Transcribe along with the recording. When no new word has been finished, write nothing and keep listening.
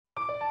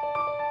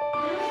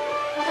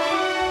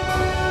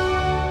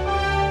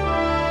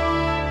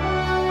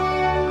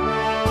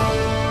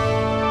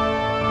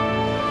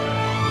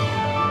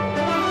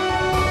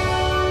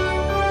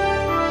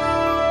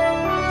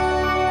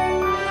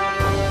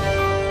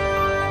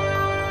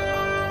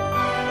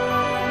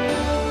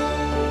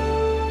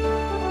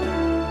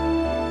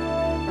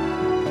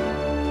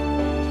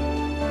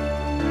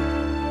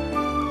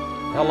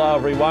Hello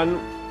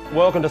everyone,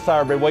 welcome to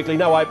Thoroughbred Weekly.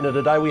 No opener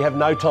today, we have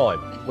no time.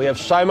 We have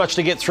so much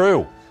to get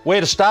through. Where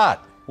to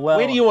start? Well,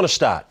 where do you want to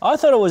start? I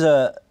thought it was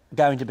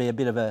going to be a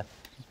bit of a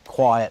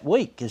quiet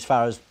week as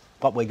far as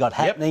what we got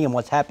happening and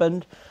what's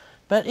happened.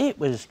 But it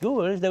was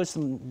good. There was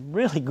some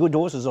really good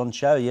horses on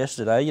show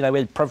yesterday. You know, we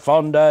had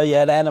Profondo, you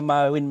had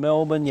Animo in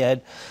Melbourne, you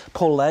had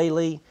Paul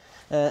Ailey,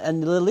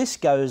 and the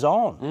list goes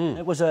on.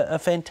 It was a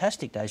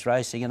fantastic day's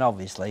racing, and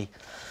obviously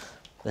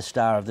the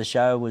star of the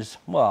show was,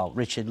 well,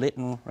 Richard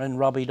Litton and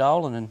Robbie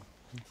Dolan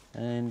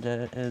and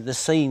the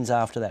scenes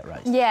after that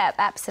race. Yeah,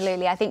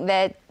 absolutely. I think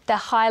the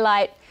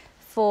highlight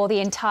for the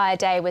entire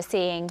day was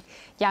seeing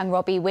young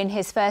Robbie win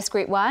his first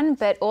Group 1,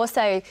 but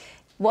also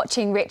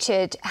watching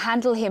Richard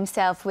handle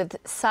himself with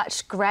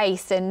such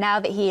grace. And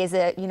now that he is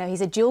he's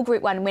a dual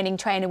Group 1 winning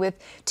trainer with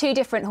two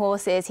different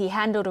horses, he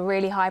handled a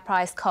really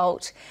high-priced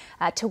colt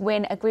to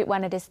win a Group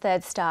 1 at his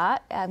third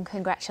start.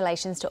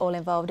 Congratulations to all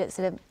involved. It's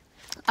an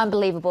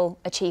unbelievable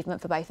achievement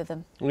for both of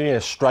them. Yeah,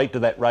 straight to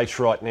that race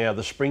right now.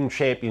 The Spring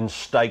Champions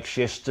Stakes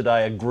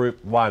yesterday, a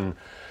Group 1.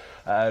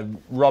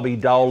 Robbie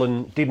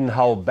Dolan didn't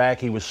hold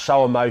back. He was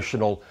so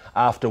emotional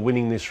after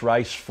winning this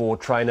race for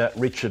trainer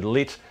Richard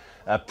Litt.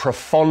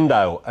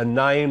 Profondo, a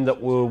name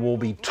that we will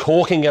be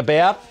talking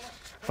about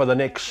for the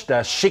next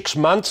 6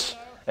 months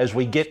as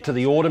we get to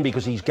the autumn,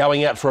 because he's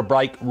going out for a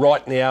break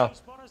right now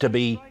to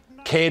be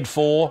cared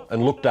for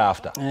and looked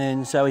after.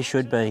 And so he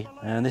should be.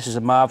 And this is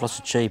a marvellous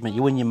achievement.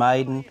 You win your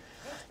maiden,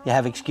 you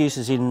have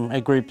excuses in a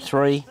Group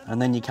 3,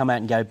 and then you come out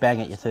and go bang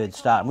at your third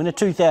start. Win a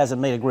 2,000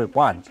 metre Group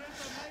 1.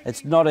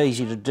 It's not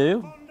easy to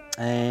do,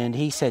 and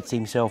he sets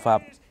himself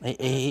up.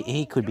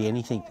 He could be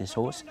anything, this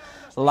horse.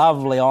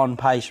 Lovely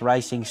on-pace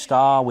racing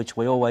style, which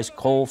we always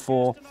call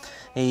for.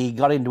 He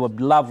got into a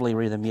lovely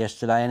rhythm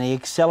yesterday, and he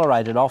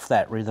accelerated off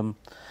that rhythm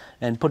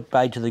and put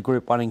bay to the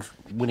Group 1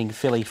 winning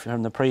filly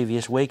from the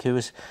previous week, who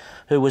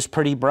was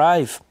pretty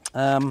brave.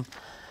 So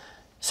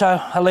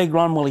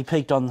Allegron, well, he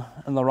peaked on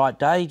the right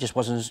day. He just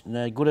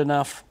wasn't good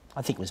enough.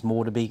 I think there's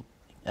more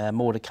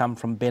to come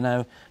from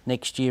Benno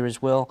next year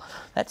as well.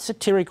 That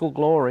Satirical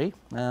Glory,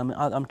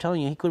 I'm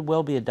telling you, he could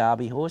well be a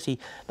Derby horse. He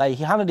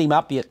hunted him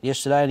up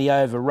yesterday and he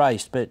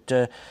over-raced,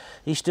 but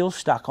he still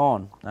stuck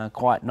on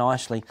quite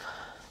nicely.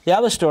 The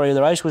other story of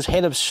the race was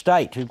Head of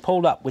State, who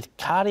pulled up with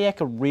cardiac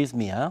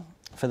arrhythmia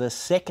for the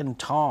second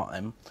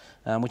time,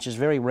 which is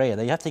very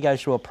rare. You have to go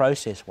through a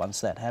process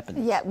once that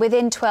happens. Yeah,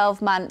 within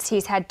 12 months,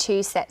 he's had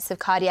 2 sets of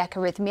cardiac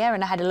arrhythmia,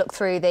 and I had a look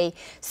through the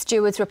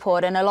steward's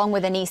report, and along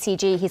with an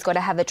ECG, he's got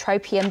to have a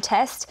tropium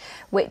test,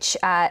 which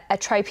a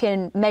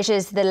tropium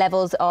measures the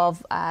levels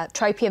of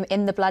tropium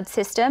in the blood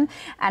system,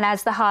 and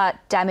as the heart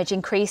damage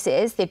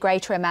increases, the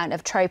greater amount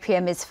of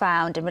tropium is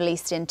found and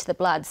released into the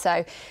blood.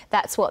 So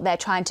that's what they're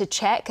trying to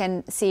check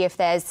and see if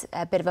there's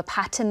a bit of a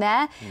pattern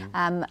there,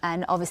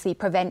 and obviously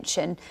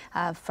prevention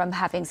from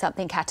having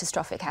something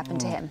catastrophic happened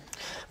to him.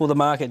 Well, the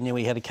market knew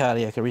he had a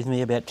cardiac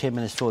arrhythmia about 10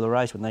 minutes before the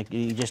race when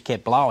he just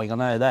kept blowing. I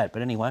know that,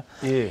 but anyway.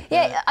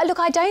 Yeah, look,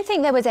 I don't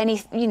think there was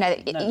any,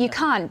 you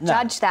can't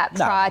judge that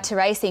prior to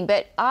racing,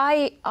 but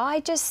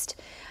I just,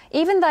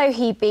 even though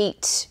he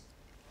beat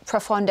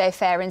Profondo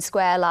fair and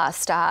square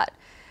last start,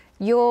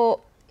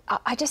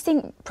 I just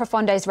think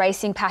Profondo's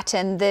racing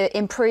pattern, the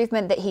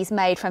improvement that he's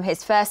made from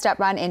his first up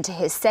run into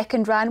his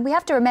second run, we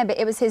have to remember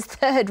it was his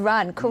third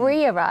run,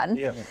 career run.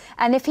 Yeah.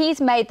 And if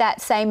he's made that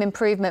same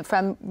improvement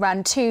from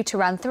run 2 to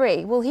run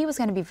 3, well, he was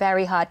going to be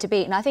very hard to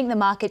beat. And I think the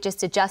market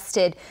just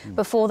adjusted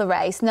before the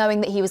race,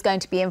 knowing that he was going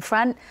to be in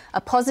front.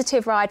 A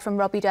positive ride from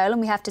Robbie Dolan,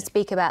 we have to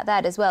speak about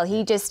that as well.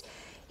 He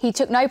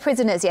took no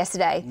prisoners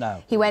yesterday.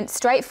 No. He went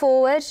straight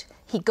forward.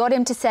 He got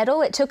him to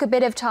settle. It took a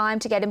bit of time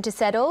to get him to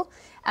settle.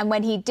 And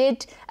when he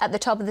did, at the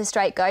top of the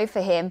straight, go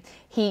for him,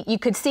 you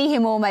could see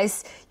him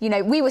almost,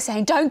 we were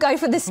saying, don't go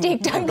for the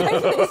stick, don't go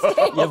for the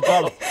stick. You've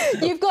got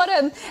him. You've got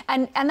him.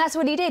 And that's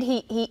what he did.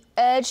 He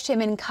urged him,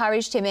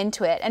 encouraged him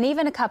into it. And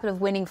even a couple of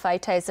winning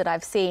photos that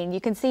I've seen,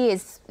 you can see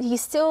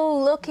he's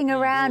still looking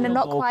around and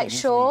not quite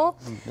sure.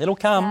 It'll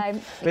come.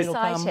 So,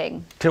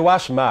 exciting. To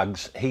us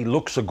mugs, he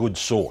looks a good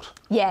sort.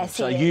 Yes,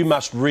 so you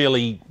must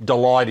really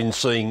delight in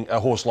seeing a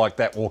horse like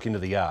that walk into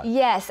the yard.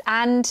 Yes,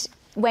 and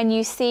when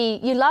you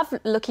love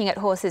looking at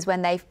horses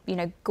when they,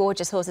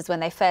 gorgeous horses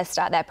when they first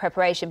start their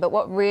preparation, but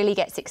what really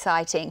gets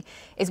exciting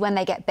is when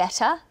they get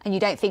better, and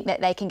you don't think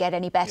that they can get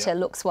any better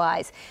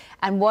looks-wise.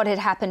 And what had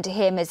happened to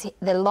him is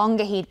the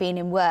longer he'd been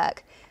in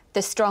work,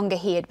 the stronger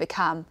he had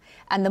become,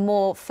 and the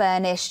more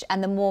furnished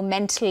and the more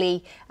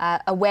mentally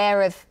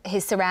aware of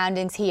his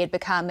surroundings he had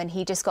become, and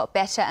he just got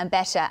better and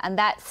better. And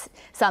that's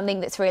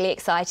something that's really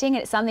exciting,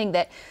 and it's something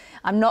that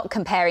I'm not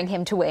comparing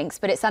him to Winx,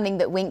 but it's something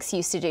that Winx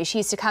used to do. She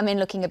used to come in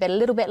looking a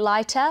little bit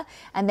lighter,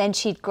 and then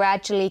she'd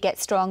gradually get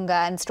stronger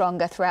and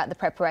stronger throughout the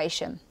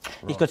preparation.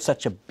 He's got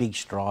such a big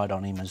stride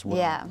on him as well.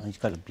 Yeah. He's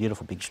got a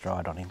beautiful big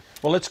stride on him.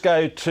 Well, let's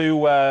go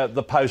to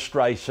the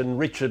post-race, and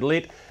Richard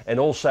Litt and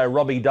also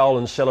Robbie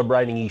Dolan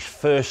celebrating his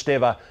first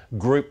ever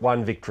Group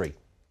 1 victory.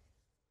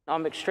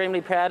 I'm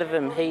extremely proud of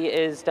him. He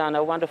has done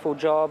a wonderful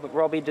job.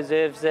 Robbie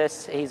deserves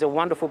this. He's a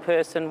wonderful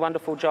person,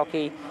 wonderful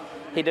jockey.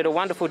 he did a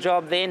wonderful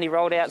job then. He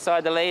rolled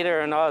outside the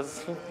leader and I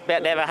was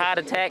about to have a heart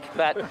attack.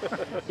 But,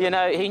 you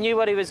know, he knew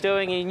what he was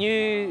doing. He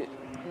knew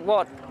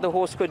what the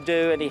horse could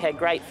do and he had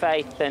great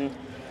faith. And,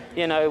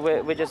 you know,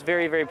 we're just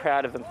very, very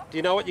proud of him. Do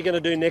you know what you're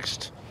going to do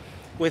next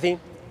with him?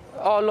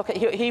 Oh, look,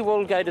 he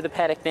will go to the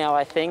paddock now,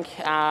 I think.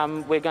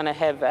 We're going to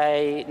have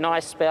a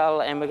nice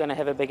spell and we're going to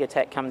have a big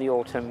attack come the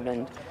autumn.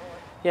 And,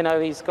 you know,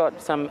 he's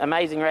got some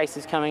amazing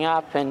races coming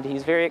up and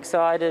he's very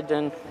excited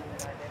and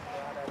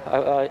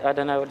I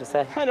don't know what to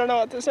say. I don't know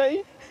what to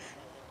say.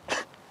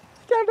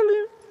 Can't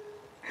believe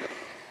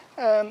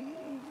it.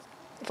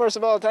 First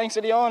of all, thanks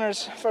to the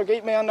owners for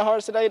keeping me on the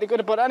horse today. They could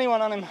have put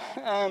anyone on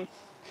him.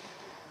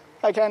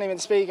 I can't even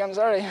speak, I'm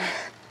sorry.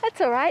 That's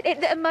all right.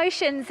 The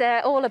emotions are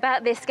all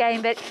about this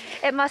game, but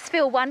it must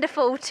feel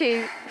wonderful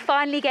to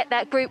finally get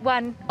that Group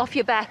 1 off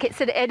your back.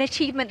 It's an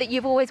achievement that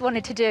you've always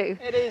wanted to do.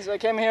 It is. I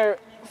came here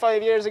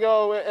 5 years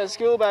ago with a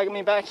school bag on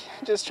my back,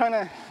 just trying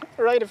to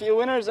ride a few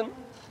winners, and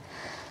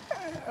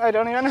I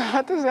don't even know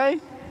what to say.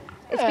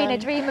 It's been a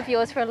dream of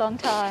yours for a long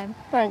time.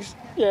 Thanks,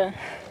 yeah.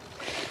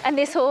 And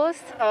this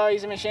horse? Oh,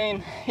 he's a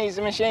machine. He's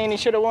a machine. He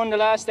should have won the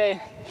last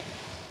day.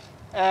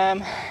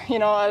 You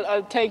know,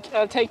 I'll take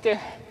all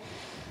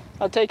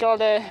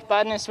the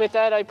badness with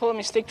that. I pulled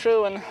my stick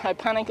through and I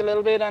panicked a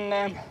little bit,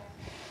 and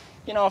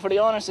you know, for the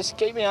owners to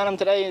keep me on him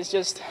today is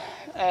just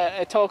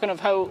a token of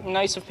how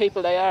nice of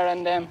people they are,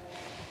 and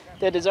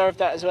they deserve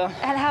that as well.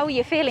 And how were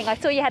you feeling? I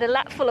saw you had a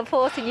lap full of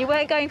horse and you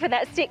weren't going for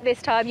that stick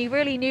this time. You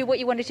really knew what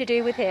you wanted to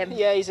do with him.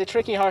 Yeah, he's a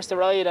tricky horse to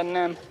ride,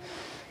 and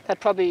that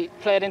probably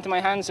played into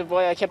my hands of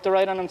why I kept the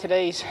ride on him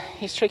today.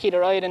 He's tricky to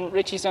ride, and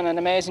Richie's done an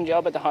amazing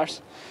job at the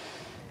horse.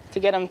 To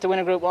get him to win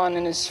a Group 1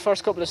 in his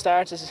first couple of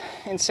starts is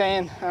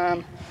insane.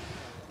 I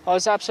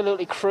was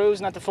absolutely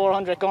cruising at the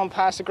 400 going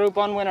past the Group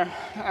 1 winner,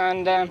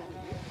 and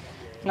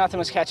nothing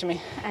was catching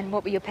me. And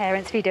what will your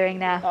parents be doing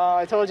now? Oh,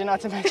 I told you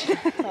not to mention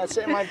it. That's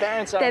it, my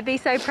parents are. They'd be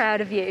so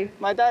proud of you.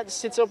 My dad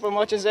sits up and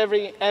watches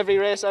every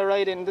race I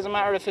ride in. Doesn't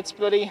matter if it's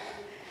bloody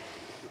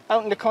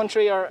out in the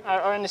country or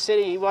in the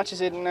city, he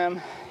watches it,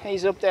 and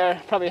he's up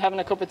there probably having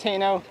a cup of tea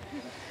now.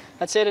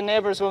 I'd say the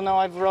neighbours will know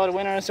I've rode a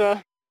winner as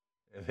well.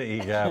 There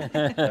you go.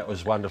 That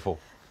was wonderful.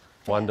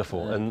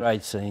 Wonderful. And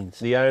great scenes.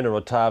 The owner,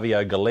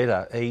 Ottavio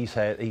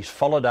Galetta, he's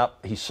followed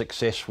up his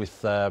success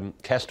with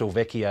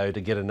Castelvecchio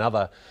to get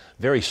another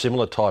very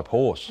similar type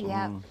horse.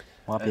 Yeah.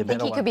 Might be a better I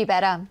think he one. could be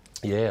better.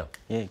 Yeah.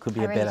 Yeah, it could be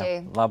I a really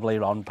better, do. lovely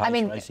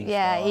on-pace racing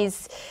style.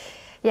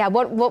 Yeah,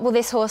 what will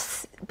this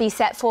horse be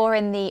set for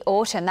in the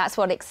autumn? That's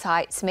what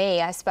excites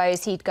me. I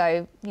suppose he'd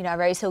go, you know,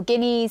 Rosehill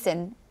Guineas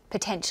and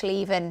potentially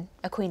even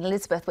a Queen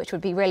Elizabeth, which would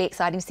be really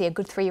exciting to see a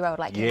good 3-year-old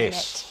like him in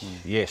it.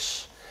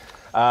 Yes.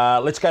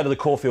 Let's go to the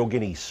Caulfield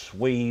Guineas.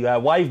 We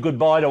waved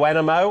goodbye to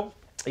Anamoe.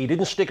 He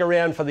didn't stick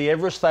around for the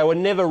Everest. They were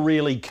never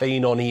really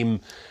keen on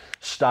him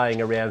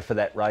staying around for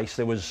that race.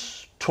 There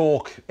was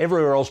talk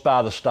everywhere else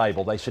bar the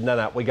stable. They said,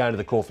 no, we're going to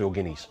the Caulfield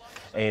Guineas.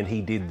 And he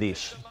did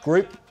this.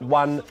 Group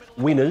 1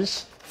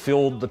 winners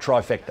filled the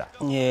trifecta.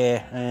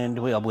 Yeah, and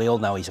we all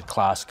know he's a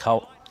class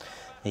colt.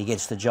 He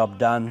gets the job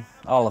done.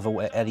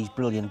 Oliver at his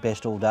brilliant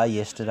best all day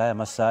yesterday, I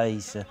must say.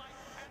 He's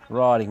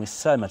riding with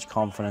so much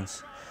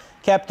confidence.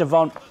 Cap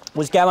Devant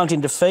was gallant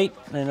in defeat,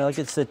 and I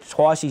think it's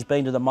twice he's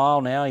been to the mile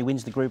now. He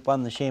wins the Group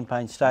 1, the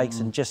Champagne Stakes,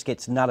 and just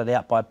gets nutted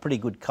out by a pretty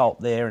good colt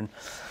there. And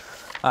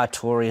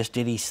Artorius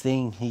did his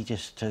thing. He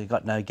just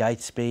got no gate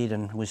speed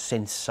and was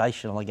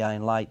sensational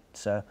again late.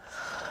 So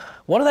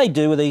what do they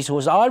do with these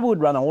horses? I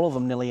would run all of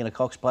them nearly in a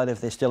Cox Plate if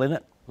they're still in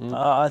it.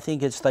 I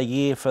think it's the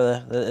year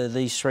for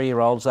these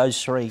 3-year-olds.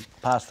 Those 3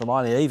 past the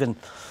line. Even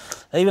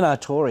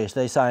Artorius,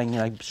 they're saying, you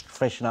know,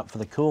 freshen up for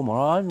the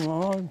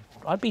Coolmore.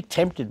 I'd be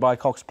tempted by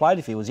Cox Plate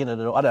if he was in it.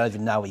 I don't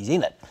even know he's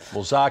in it.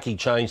 Well, Zaki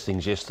changed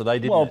things yesterday,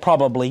 didn't Well, it?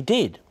 probably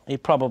did.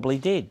 It probably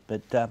did.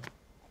 But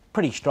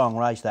pretty strong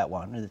race, that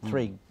one. The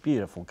 3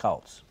 beautiful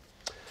colts.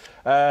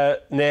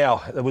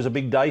 Now, there was a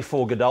big day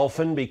for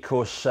Godolphin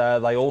because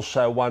they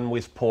also won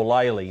with Paul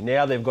Ailey.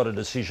 Now they've got a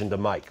decision to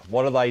make.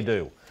 What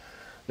do?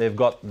 They've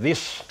got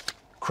this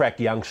crack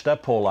youngster,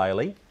 Paul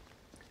Ailey,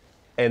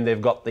 and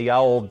they've got the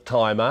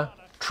old-timer,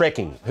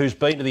 Trekking, who's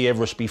been to the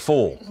Everest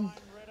before.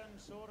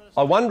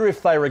 I wonder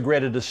if they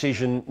regret a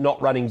decision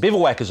not running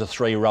Bivouac as a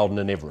 3-year-old in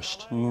an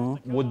Everest.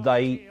 Would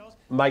they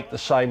make the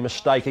same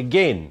mistake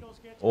again?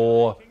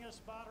 Or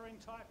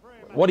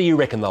what do you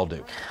reckon they'll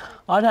do?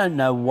 I don't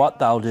know what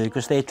they'll do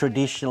because they're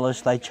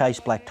traditionalists. They chase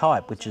black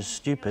type, which is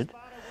stupid.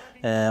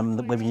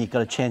 When you've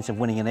got a chance of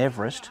winning an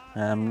Everest,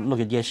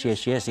 look at Yes.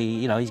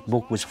 His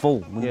book was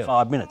full in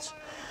 5 minutes.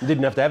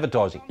 Didn't have to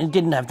advertise him. He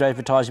didn't have to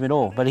advertise him at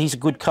all, but he's a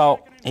good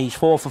colt. He's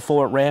 4 for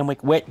 4 at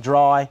Randwick, wet,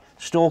 dry,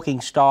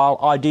 stalking style,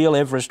 ideal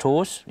Everest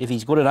horse if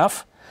he's good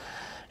enough,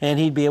 and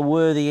he'd be a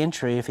worthy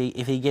entry if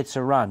he gets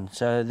a run.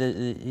 So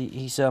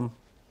he's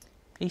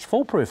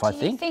foolproof, I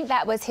think. Do you think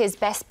that was his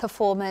best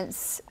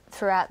performance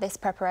throughout this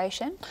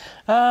preparation?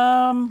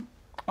 I'm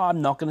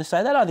not going to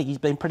say that. I think he's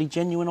been pretty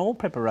genuine all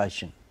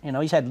preparation. You know,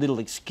 he's had little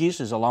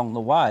excuses along the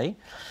way,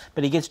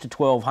 but he gets to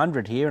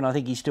 1200 here, and I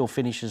think he still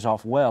finishes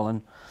off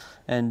well.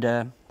 And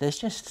there's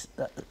just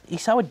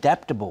he's so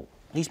adaptable.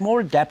 He's more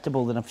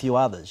adaptable than a few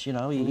others. You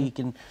know, he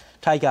can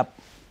take up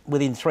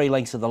within 3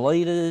 lengths of the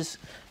leaders.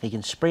 He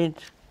can sprint.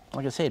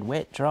 Like I said,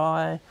 wet,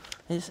 dry.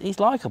 He's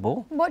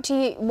likeable. What do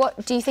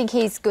you think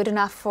he's good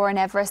enough for in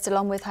Everest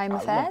along with Home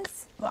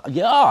Affairs?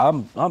 Yeah,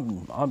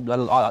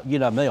 you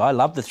know me. I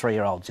love the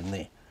 3-year-olds in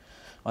there.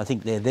 I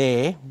think they're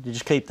there to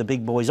just keep the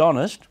big boys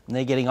honest, and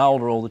they're getting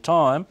older all the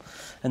time.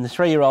 And the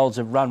 3-year-olds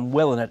have run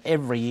well in it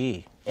every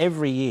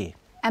year.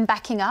 And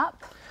backing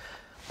up?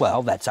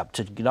 Well, that's up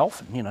to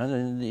Godolphin. You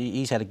know,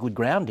 he's had a good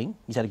grounding.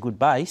 He's had a good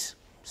base.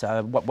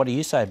 So what do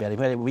you say about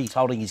him? He's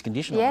holding his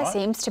condition, Yeah, right?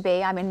 Seems to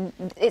be. I mean,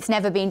 it's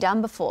never been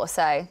done before,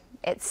 so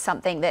it's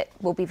something that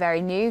will be very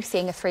new,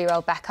 seeing a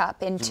 3-year-old back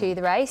up into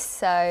the race.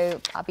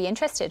 So I'll be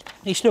interested.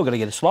 He's still going to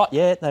get a slot.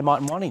 Yeah, they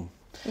mightn't want him.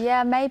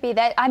 Yeah, maybe.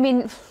 I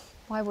mean,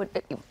 why would?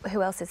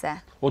 Who else is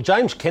there? Well,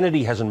 James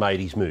Kennedy hasn't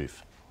made his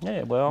move.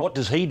 Yeah, well, What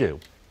does he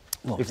do?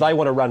 Well, If they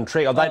want to run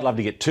trek, they'd love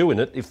to get 2 in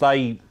it. If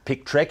they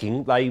pick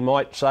trekking, they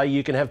might say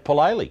you can have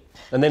Pulele,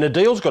 and then a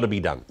deal's got to be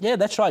done. Yeah,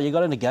 that's right. You've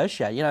got to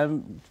negotiate. You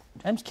know,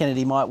 James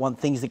Kennedy might want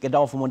things that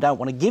Godolphin don't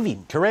want to give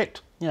him.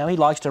 Correct. You know, he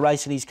likes to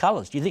race in his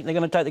colours. Do you think they're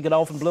going to take the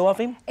Godolphin blue off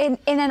him? In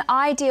an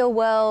ideal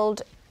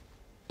world,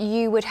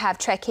 you would have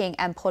trekking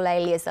and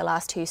Pulele as the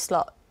last 2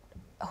 slot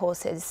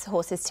horses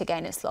to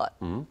gain a slot.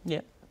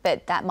 Yeah.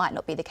 But that might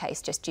not be the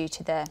case just due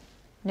to the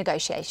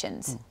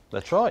negotiations.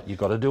 That's right. You've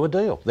got to do a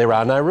deal. There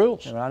are no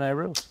rules. There are no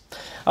rules.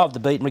 Of the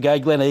beaten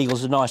brigade, Glen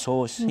Eagle's a nice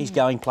horse. He's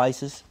going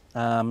places.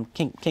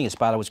 King of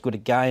Sparta was good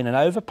again, and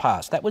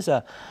Overpass. That was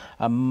a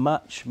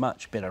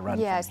much better run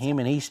Yes. from him,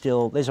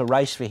 and there's a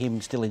race for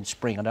him still in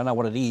spring. I don't know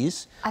what it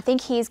is. I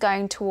think he's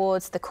going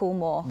towards the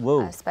Coolmore.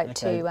 Whoa, I spoke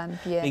to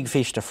Björn. Big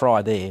fish to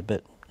fry there,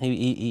 but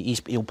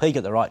he'll peak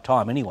at the right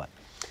time anyway.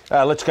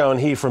 Let's go and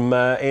hear from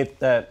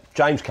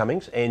James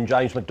Cummings and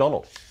James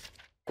McDonald.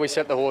 We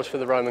set the horse for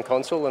the Roman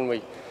Consul and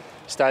we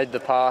stayed the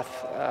path.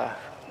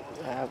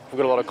 We've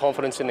got a lot of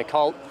confidence in the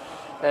colt.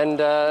 And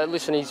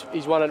listen,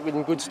 he's won it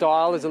in good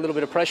style. There's a little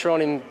bit of pressure on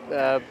him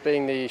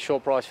being the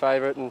short price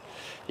favourite, and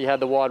he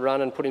had the wide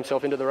run and put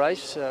himself into the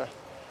race.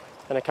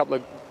 And a couple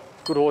of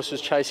good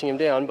horses chasing him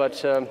down,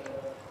 but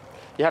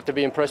you have to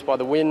be impressed by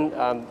the win.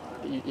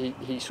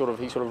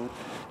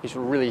 He's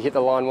really hit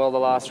the line well the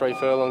last 3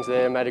 furlongs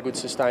there, made a good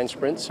sustained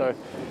sprint. So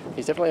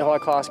he's definitely a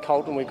high-class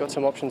colt, and we've got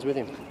some options with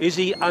him. Is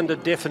he under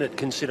definite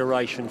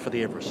consideration for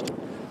the Everest?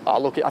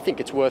 Look, I think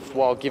it's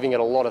worthwhile giving it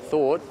a lot of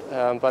thought,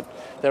 but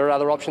there are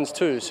other options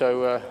too.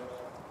 So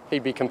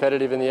he'd be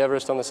competitive in the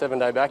Everest on the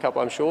 7-day backup,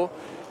 I'm sure.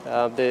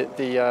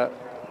 The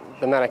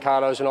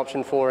Manicato's an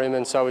option for him,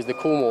 and so is the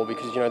Coolmore,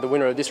 because the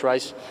winner of this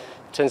race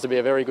tends to be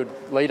a very good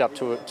lead up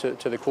to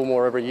the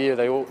Coolmore every year.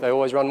 They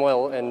always run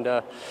well, and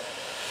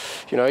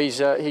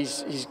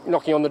he's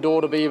knocking on the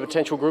door to be a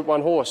potential Group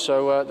 1 horse.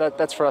 So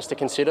that's for us to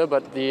consider.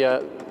 But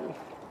there's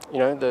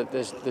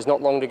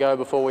not long to go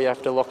before we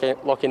have to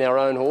lock in our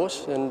own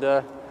horse, and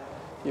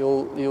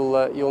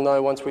you'll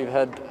know once we've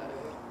had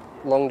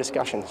long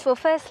discussions. Well,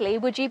 firstly,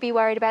 would you be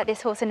worried about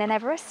this horse in an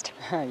Everest?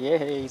 Yeah,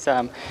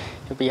 he'll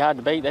be hard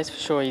to beat, that's for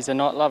sure. He's a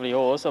lovely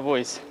horse. I've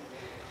always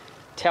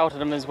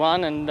touted him as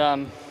one, and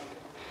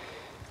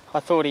I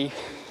thought he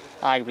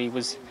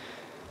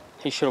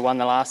should have won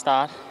the last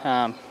start.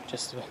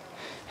 Just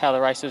how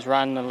the race was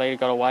run, the leader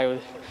got away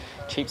with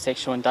cheap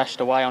sectional and dashed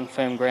away on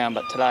firm ground,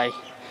 but today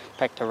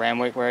back to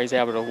Randwick where he's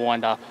able to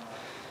wind up.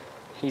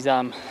 He's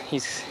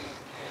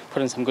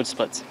put in some good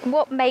splits.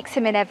 What makes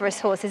him an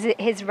Everest horse? Is it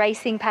his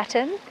racing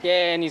pattern?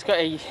 Yeah, and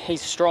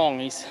he's strong.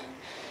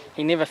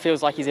 He never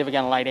feels like he's ever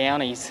going to lay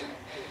down. He's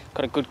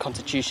got a good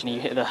constitution. He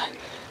hit the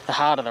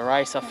harder the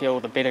race, I feel,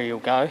 the better he'll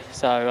go.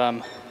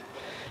 So,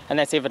 and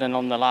that's evident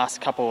on the last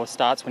couple of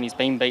starts when he's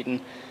been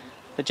beaten.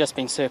 They've just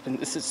been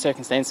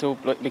circumstantial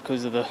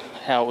because of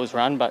how it was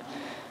run, but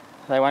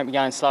they won't be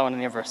going slow on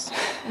an Everest.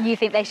 You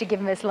think they should give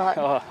him a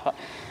slot?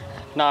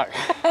 No.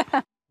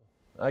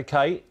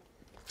 Okay,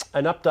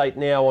 an update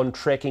now on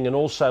trekking and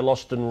also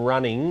lost and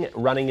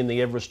running in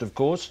the Everest, of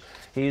course.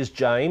 Here's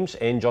James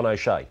and John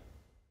O'Shea.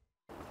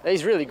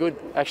 He's really good,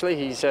 actually.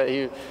 He's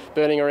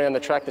burning around the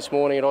track this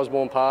morning at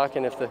Osborne Park,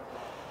 and if the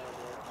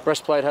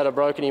breastplate had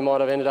broken, he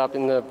might have ended up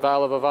in the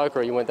Vale of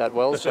Avoca. He went that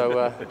well,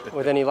 so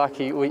with any luck,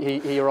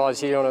 he arrives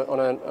here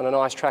on a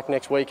nice track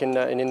next week, and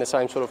in the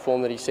same sort of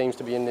form that he seems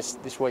to be in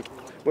this week.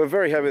 We're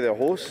very happy with our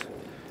horse.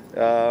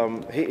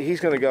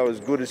 He's going to go as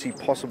good as he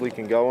possibly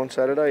can go on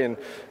Saturday, and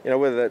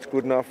whether that's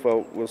good enough,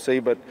 well, we'll see.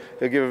 But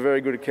he'll give a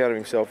very good account of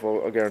himself.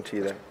 I'll guarantee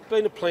you that.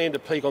 Been a plan to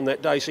peak on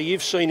that day, so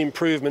you've seen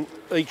improvement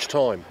each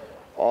time,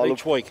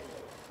 each week.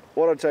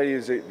 What I'd tell you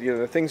is that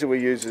the things that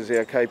we use as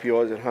our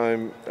KPIs at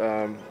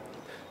home,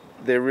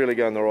 they're really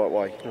going the right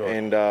way,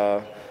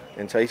 right.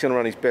 And so he's going to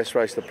run his best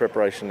race, the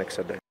preparation next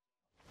Saturday.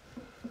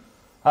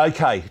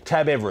 Okay,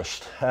 Tab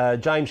Everest.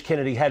 James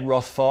Kennedy had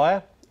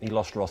Rothfire. He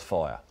lost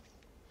Rothfire.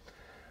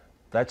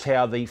 That's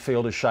how the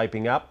field is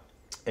shaping up.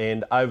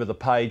 And over the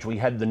page, we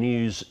had the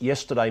news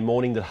yesterday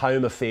morning that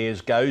Home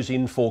Affairs goes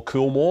in for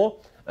Coolmore,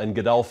 and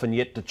Godolphin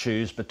yet to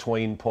choose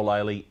between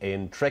Pulele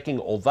and Trekking,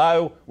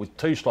 although with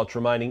 2 slots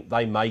remaining,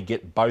 they may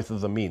get both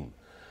of them in.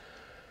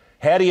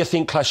 How do you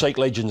think Classic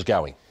Legend's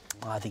going?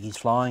 I think he's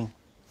flying.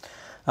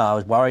 I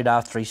was worried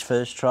after his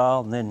first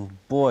trial, and then,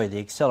 boy, the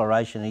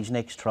acceleration in his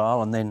next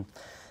trial, and then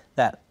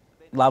that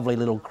lovely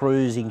little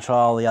cruising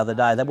trial the other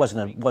day. That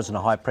wasn't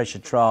a high-pressure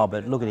trial,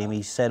 but look at him,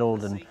 he's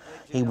settled and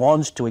he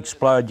wants to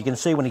explode. You can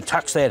see when he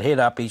tucks that head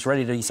up, he's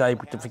ready to say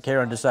for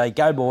Karen to say,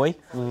 "Go, boy."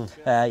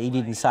 He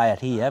didn't say it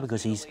here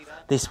because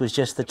this was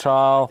just the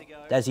trial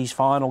as his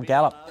final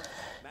gallop.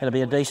 It'll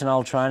be a decent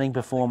old training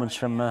performance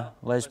from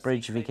Les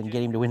Bridge if he can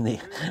get him to win the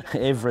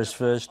Everest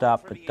first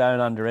up, but don't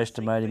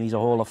underestimate him. He's a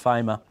Hall of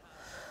Famer.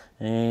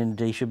 And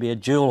he should be a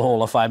dual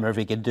Hall of Famer if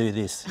he can do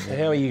this.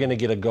 How are you going to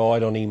get a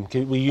guide on him?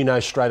 Will you know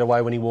straight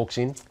away when he walks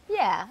in?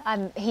 Yeah,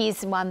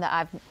 he's one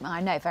that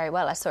I know very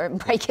well. I saw him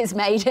break his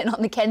maiden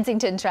on the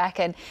Kensington track,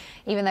 and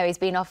even though he's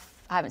been off,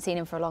 I haven't seen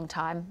him for a long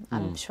time.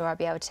 I'm sure I'll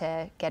be able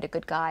to get a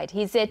good guide.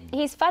 He's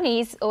funny.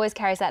 He's always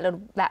carries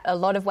a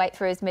lot of weight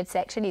for his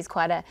midsection. He's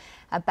quite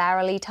a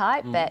barrel-y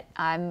type, but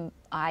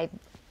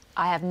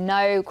I have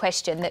no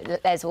question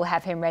that Les will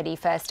have him ready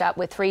first up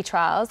with 3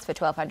 trials for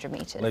 1,200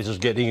 metres. Les is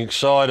getting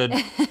excited.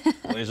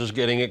 Les is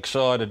getting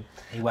excited.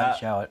 He won't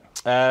show it.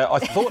 I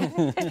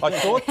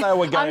thought they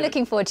were going... I'm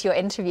looking forward to your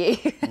interview.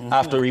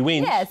 After he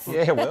wins? Yes.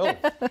 Yeah, well,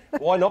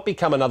 why not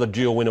become another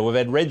dual winner? We've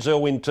had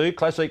Redzel win 2.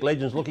 Classic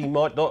Legends looking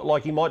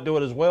like he might do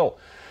it as well.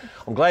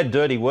 I'm glad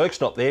Dirty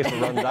Work's not there for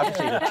Ron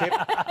Dusty to tip.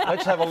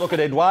 Let's have a look at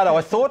Eduardo.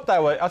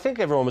 I think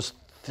everyone was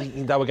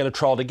thinking they were going to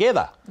trial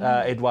together,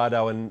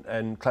 Eduardo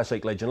and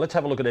Classic Legend. Let's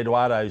have a look at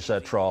Eduardo's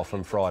trial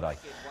from Friday.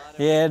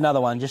 Yeah,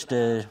 another one. Just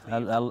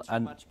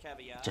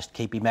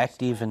keep him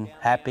active and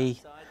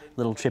happy.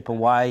 Little trip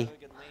away.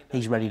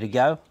 He's ready to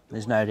go.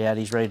 There's no doubt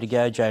he's ready to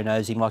go. Joe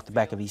knows him like the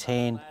back of his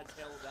hand.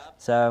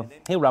 So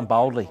he'll run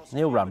boldly.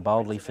 He'll run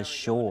boldly for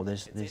sure.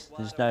 There's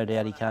no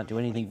doubt he can't do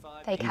anything.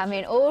 They come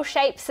in all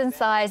shapes and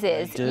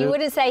sizes. You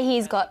wouldn't say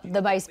he's got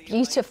the most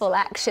beautiful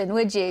action,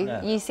 would you?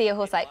 No. You see a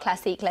horse like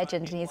Classic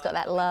Legend and he's got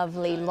that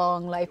lovely,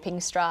 long, loping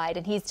stride,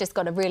 and he's just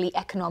got a really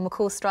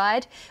economical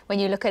stride when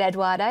you look at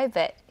Eduardo,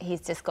 but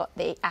he's just got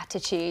the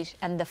attitude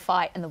and the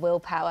fight and the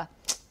willpower.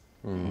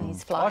 And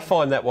he's flying. I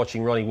find that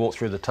watching Ronnie walk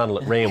through the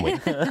tunnel at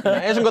Randwick. He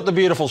hasn't got the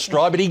beautiful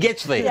stride, but he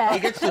gets there. Yeah. He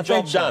gets the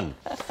job done.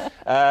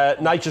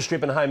 Nature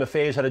Strip and Home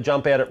Affairs had a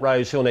jump out at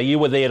Rose Hill. Now, you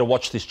were there to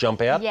watch this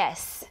jump out.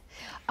 Yes.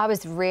 I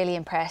was really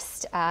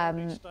impressed.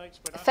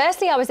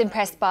 Firstly, I was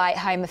impressed by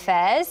Home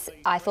Affairs.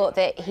 I thought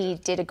that he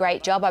did a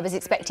great job. I was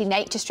expecting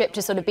Nature Strip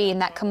to sort of be in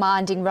that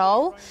commanding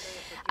role.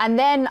 And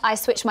then I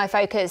switched my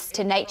focus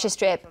to Nature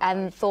Strip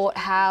and thought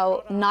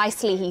how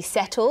nicely he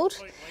settled.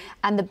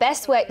 And the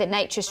best work that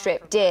Nature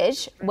Strip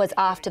did was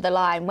after the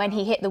line. When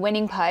he hit the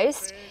winning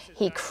post,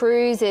 he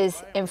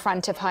cruises in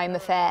front of Home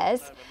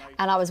Affairs.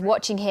 And I was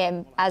watching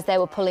him as they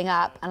were pulling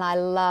up, and I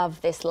love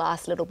this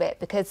last little bit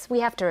because we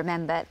have to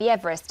remember the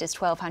Everest is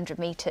 1,200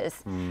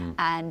 metres,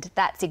 and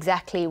that's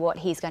exactly what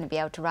he's going to be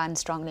able to run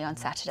strongly on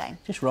Saturday.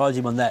 Just rides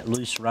him on that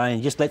loose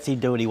rein, just lets him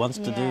do what he wants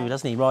to do,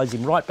 doesn't he? Rides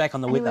him right back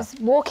on the wither. He was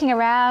walking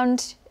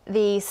around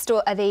the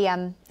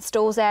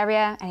stalls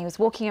area, and he was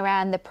walking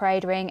around the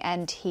parade ring,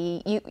 and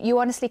you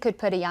honestly could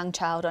put a young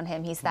child on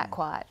him. He's that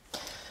quiet.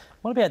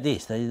 What about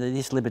this?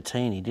 This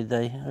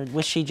Libertini,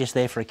 was she just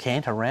there for a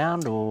cant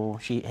around, or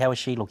how was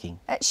she looking?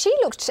 She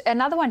looked,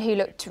 another one who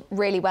looked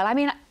really well. I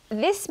mean,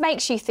 this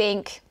makes you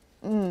think,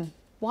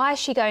 why is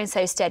she going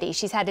so steady?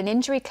 She's had an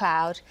injury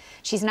cloud.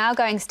 She's now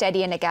going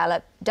steady in a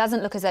gallop.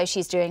 Doesn't look as though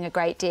she's doing a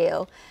great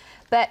deal.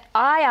 But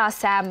I asked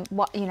Sam,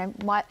 why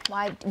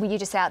were you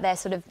just out there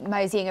sort of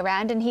moseying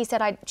around? And he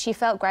said she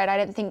felt great. I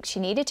don't think she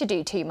needed to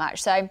do too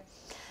much. So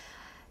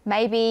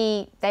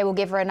maybe they will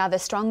give her another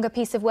stronger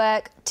piece of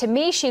work. To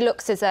me, she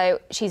looks as though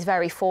she's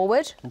very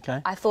forward.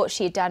 Okay. I thought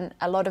she had done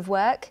a lot of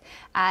work.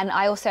 And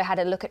I also had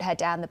a look at her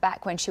down the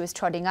back when she was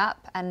trotting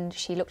up, and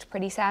she looked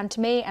pretty sound to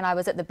me. And I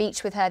was at the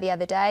beach with her the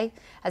other day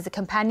as a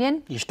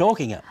companion. You're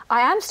stalking her?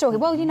 I am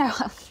stalking. Well, you know,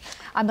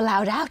 I'm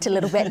allowed out a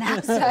little bit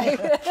now,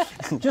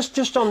 so...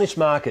 Just on this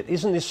market,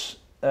 isn't this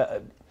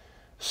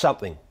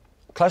something?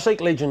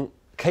 Classic Legend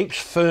keeps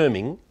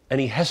firming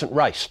and he hasn't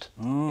raced.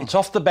 It's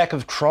off the back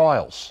of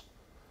trials.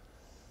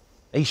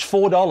 He's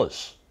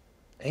 $4.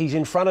 He's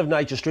in front of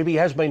Nature Strip. He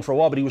has been for a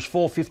while, but he was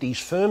 $4.50. He's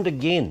firmed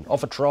again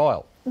off a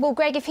trial. Well,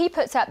 Greg, if he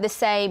puts up the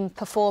same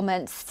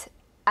performance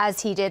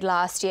as he did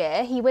last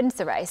year, he wins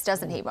the race,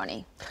 doesn't he,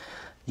 Ronnie?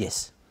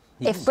 Yes.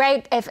 If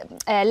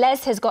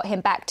Les has got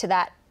him back to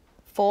that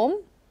form,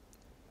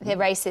 the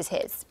race is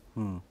his.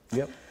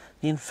 Yep.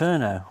 The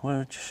Inferno.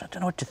 Well, I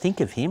don't know what to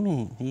think of him.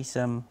 He's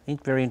a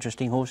very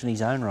interesting horse in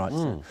his own right.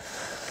 So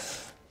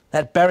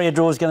that barrier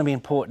draw is going to be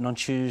important on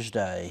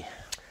Tuesday.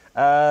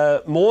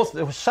 There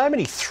were so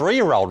many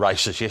 3-year-old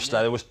races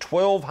yesterday. There was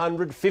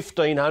 1,200,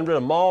 1,500,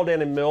 a mile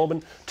down in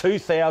Melbourne,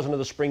 2,000 of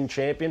the Spring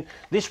Champion.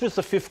 This was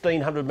the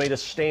 1,500 metre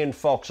Stan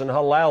Fox, and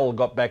Halal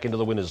got back into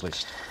the winners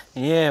list.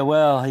 Yeah,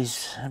 well,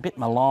 he's a bit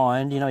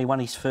maligned. You know, he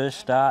won his first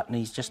start and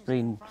he's just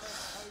been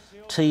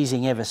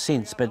teasing ever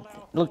since. But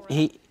look,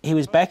 he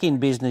was back in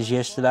business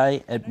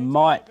yesterday. It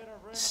might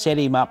set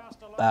him up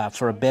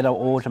for a better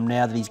autumn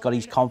now that he's got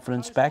his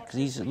confidence back, because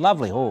he's a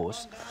lovely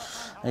horse.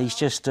 He's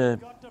just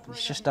done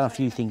a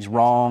few things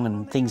wrong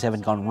and things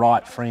haven't gone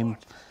right for him.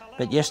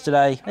 But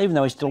yesterday, even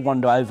though he still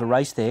wanted to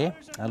over-race there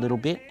a little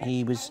bit,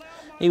 he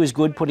was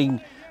good,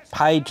 putting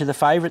paid to the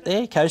favourite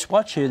there, Coast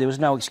Watch, who there was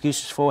no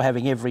excuses for,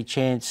 having every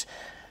chance.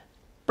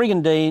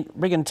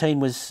 Brigantine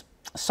was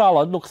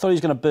solid. Look, thought he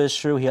was going to burst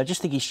through here. I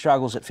just think he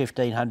struggles at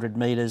 1,500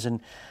 metres. And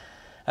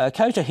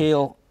Kota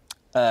Hill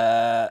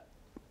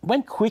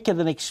went quicker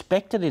than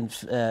expected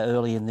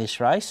early in this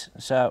race.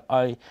 So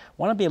I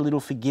want to be a little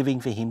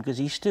forgiving for him because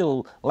he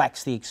still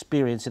lacks the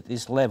experience at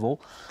this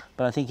level,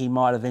 but I think he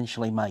might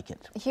eventually make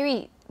it.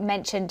 Huey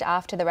mentioned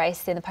after the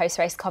race, in the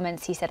post-race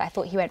comments, he said, I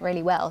thought he went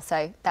really well.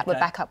 So that would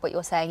back up what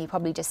you're saying. He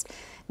probably just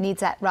needs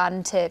that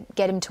run to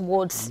get him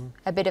towards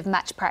a bit of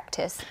match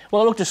practice.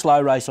 Well, it looked a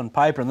slow race on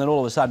paper, and then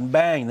all of a sudden,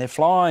 bang, they're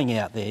flying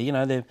out there. You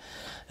know,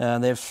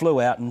 they've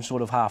flew out and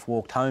sort of half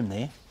walked home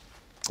there.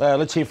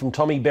 Let's hear from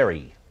Tommy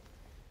Berry.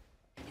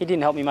 He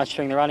didn't help me much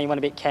during the run. He went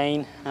a bit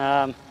keen,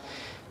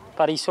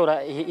 but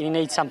he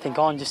needs something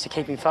on just to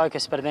keep him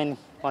focused. But then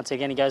once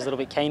again, he goes a little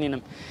bit keen in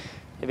him.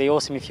 It'd be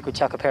awesome if you could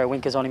chuck a pair of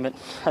winkers on him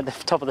at the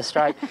top of the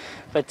straight.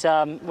 But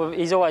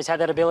he's always had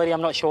that ability.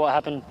 I'm not sure what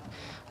happened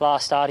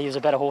last start. He was a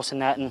better horse than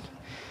that, and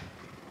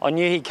I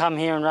knew he'd come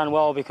here and run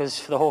well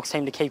because the Hawks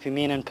seem to keep him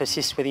in and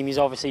persist with him. He's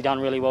obviously done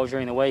really well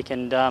during the week,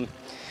 and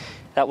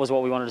that was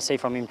what we wanted to see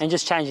from him. And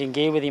just changing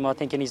gear with him, I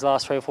think in his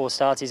last 3 or 4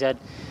 starts, he's had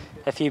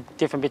a few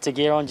different bits of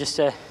gear on just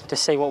to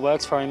see what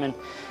works for him. And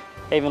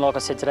even like I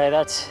said today,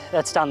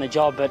 that's done the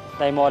job, but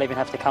they might even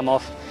have to come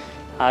off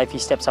if he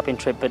steps up in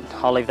trip, but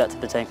I'll leave that to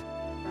the team.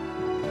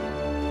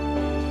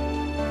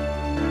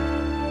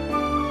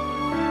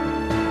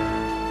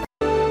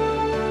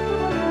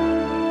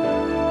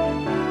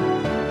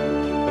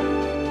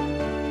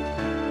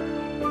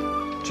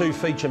 Two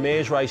feature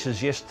mares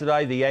races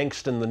yesterday, the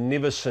Angst and the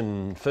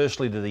Nivison.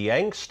 Firstly to the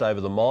Angst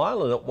over the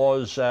mile, and it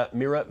was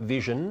Mirror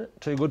Vision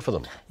too good for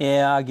them.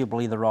 Yeah,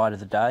 arguably the ride of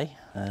the day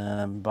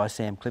by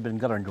Sam Clibberton.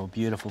 Got her into a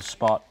beautiful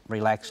spot,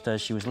 relaxed her.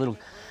 She was a little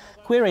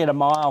query at a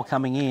mile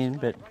coming in,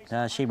 but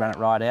she ran it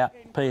right out.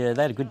 They had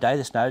a good day,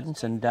 the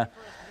Snowdens, and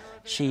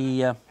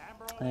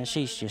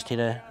she's just hit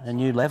a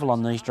new level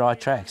on these dry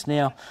tracks.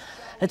 Now,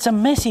 it's a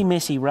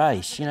messy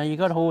race. You know, you've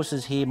got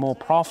horses here, More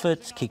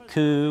Profits,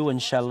 Kiku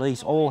and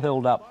Chalice, all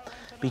held up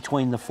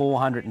between the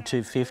 400 and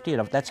 250.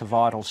 That's a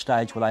vital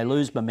stage where they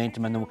lose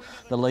momentum and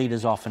the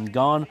leader's off and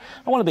gone.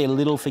 I want to be a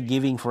little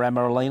forgiving for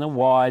Amaralina.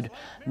 Wide,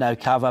 no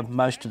cover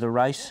most of the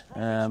race,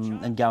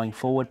 and going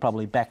forward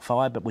probably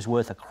backfired, but was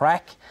worth a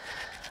crack.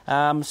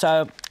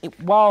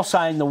 While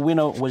saying the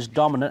winner was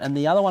dominant, and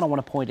the other one I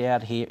want to point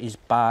out here is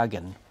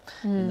Bargain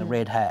in the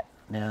red hat.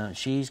 Now,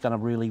 she's going to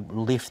really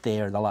lift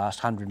there in the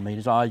last 100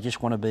 metres. I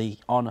just want to be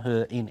on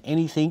her in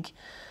anything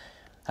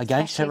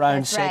against her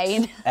own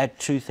sex at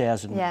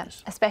 2,000 metres. Yeah,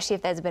 especially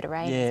if there's a bit of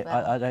rain as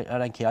well. I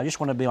don't care. I just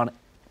want to be on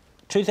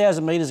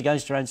 2,000 metres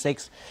against her own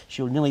sex.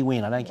 She'll nearly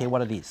win. I don't care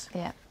what it is.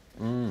 Yeah.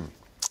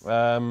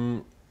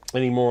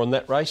 Any more on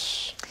that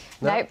race?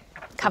 No,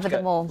 covered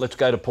them all. Let's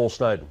go to Paul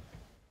Snowden.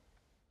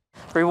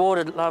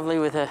 Rewarded lovely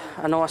with a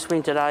nice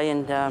win today,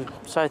 and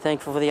so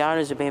thankful for the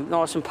owners. Have been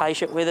nice and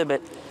patient with her,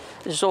 but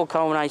this all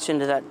culminates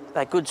into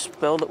that good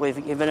spell that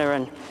we've given her,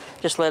 and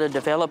just let her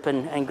develop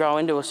and grow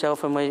into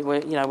herself, and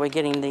we're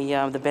getting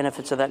the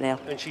benefits of that now.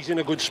 And she's in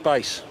a good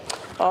space.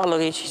 Oh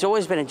look, she's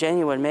always been a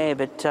genuine mare,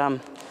 but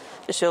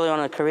just early on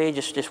in her career,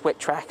 just wet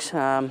tracks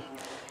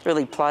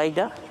really plagued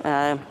her.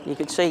 You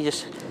could see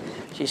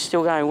she's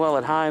still going well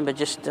at home, but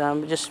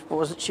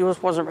she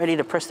wasn't ready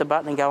to press the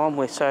button and go on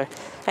with. So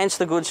hence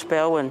the good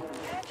spell, and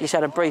she's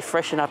had a brief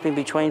freshen up in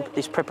between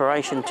this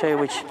preparation too,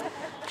 which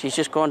she's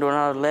just gone to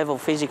another level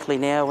physically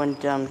now, and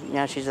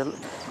she's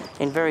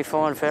in very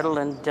fine fettle,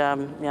 and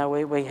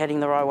we're heading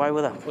the right way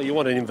with her. Well, you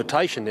want an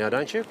invitation now,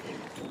 don't you?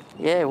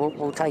 Yeah,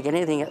 we'll take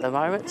anything at the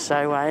moment.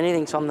 So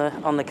anything's on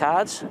the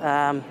cards.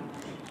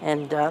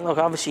 Look,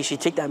 obviously she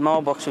ticked that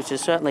mile box, which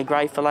is certainly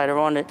great for later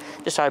on. It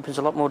just opens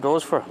a lot more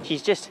doors for her.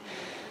 She's just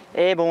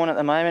airborne at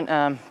the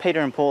moment. Peter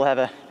and Paul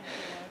have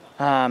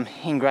her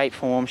in great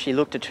form. She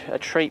looked a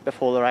treat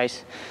before the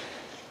race.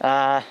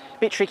 A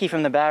bit tricky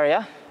from the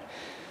barrier.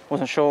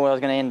 Wasn't sure where I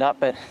was going to end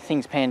up, but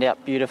things panned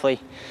out beautifully.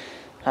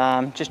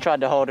 Just tried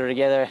to hold her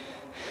together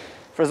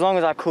for as long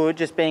as I could,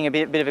 just being a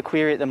bit of a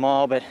query at the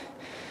mile, but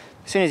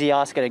as soon as he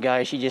asks her to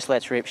go, she just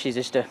lets rip. She's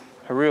just a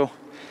real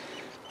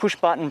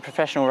push-button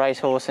professional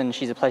racehorse, and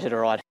she's a pleasure to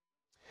ride.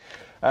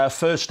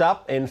 First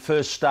up and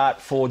first start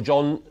for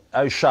John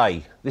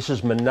O'Shea. This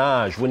is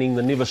Menage winning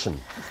the Nivison.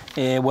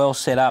 Yeah, well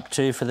set up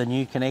too for the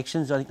new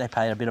connections. I think they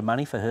paid a bit of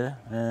money for her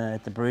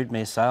at the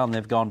broodmare sale, and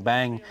they've gone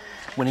bang,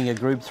 winning a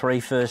Group 3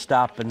 first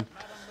up.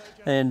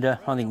 And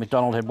I think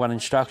McDonald had one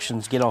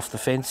instructions, get off the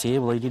fence here.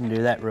 Well, he didn't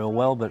do that real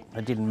well, but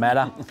it didn't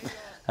matter.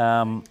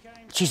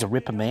 She's a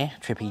ripper mare,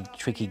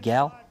 tricky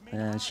gal.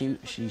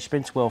 She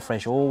sprints well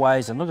fresh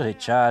always, and look at her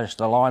charge,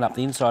 the line up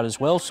the inside as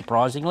well,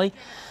 surprisingly.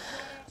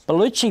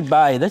 Bellucci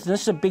Bay, this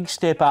is a big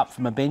step up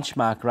from a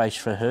benchmark race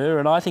for her,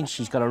 and I think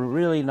she's got a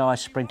really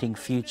nice sprinting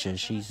future.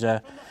 She's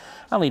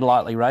only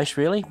lightly raced,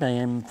 really,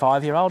 being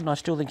 5-year-old, and I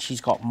still think she's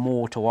got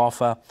more to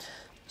offer.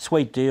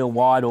 Sweet Deal,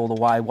 wide all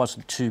the way,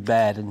 wasn't too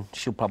bad, and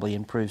she'll probably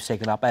improve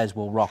second up, as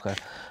will Rocker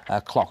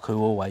Clock, who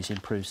always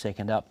improves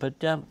second up. But,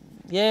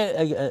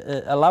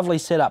 yeah, a lovely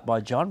setup by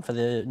John for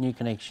the New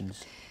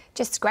Connections.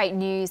 Just great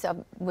news.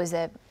 Was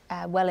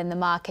well in the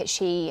market.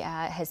 She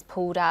has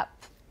pulled up,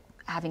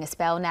 having a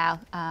spell now.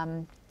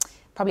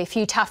 Probably a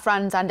few tough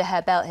runs under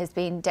her belt has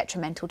been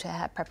detrimental to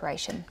her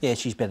preparation. Yeah,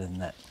 she's better than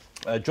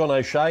that. John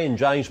O'Shea and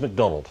James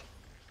McDonald.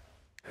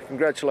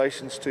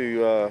 Congratulations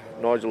to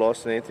Nigel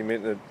Austin and Anthony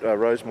Minton at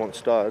Rosemont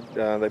Stud.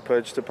 They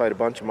purchased her, paid a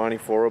bunch of money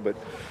for her, but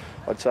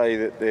I'd say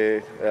that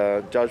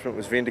their judgment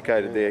was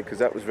vindicated there, because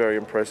that was very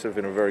impressive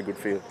in a very good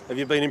field. Have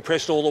you been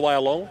impressed all the way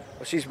along?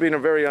 She's been a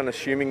very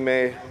unassuming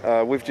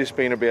mare. We've just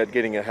been about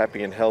getting her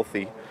happy and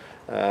healthy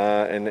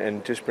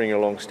and just bringing her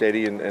along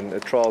steady, and the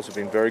trials have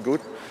been very good.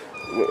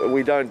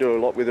 We don't do a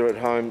lot with her at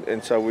home,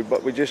 and so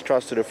we just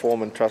trusted her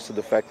form and trusted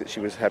the fact that she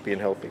was happy and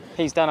healthy.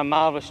 He's done a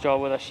marvellous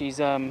job with her. She's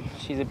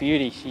a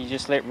beauty. She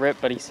just let rip,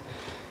 but he's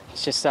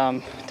just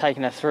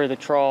taken her through the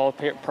trial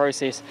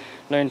process,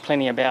 learned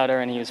plenty about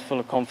her, and he was full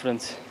of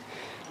confidence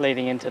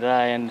leading in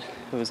today, and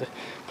it was a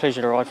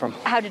pleasure to ride for him.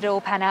 How did it all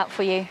pan out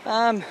for you?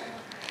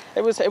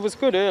 It was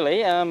good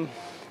early.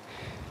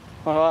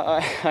 Well,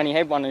 I only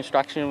had one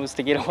instruction, was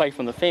to get away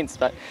from the fence,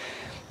 but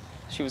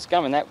she was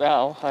going that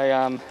well.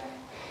 I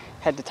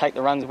had to take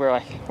the runs where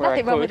I could.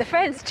 Nothing wrong with the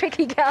fence.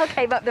 Tricky Gal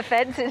came up the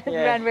fence and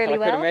ran really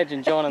well. I could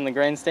imagine John in the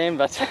grandstand,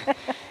 but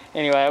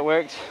anyway,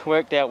 it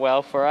worked out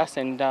well for us,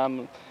 and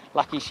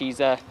lucky she's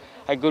a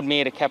good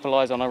mare to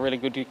capitalise on a really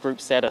good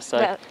group status,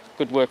 so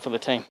good work for the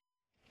team.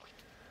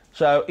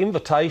 So,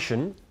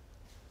 invitation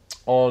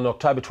on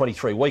October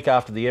 23, week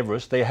after the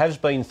Everest, there has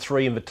been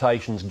 3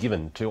 invitations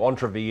given to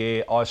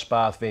Entrevier, Ice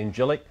Bath,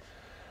 Vangelic.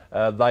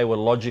 They were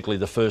logically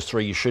the first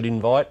 3 you should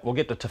invite. We'll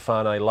get to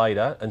Tofane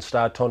later, and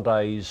Star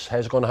Tontes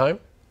has gone home?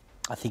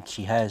 I think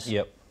she has.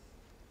 Yep.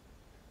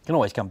 Can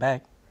always come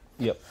back.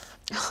 Yep.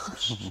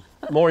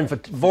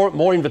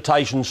 more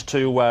invitations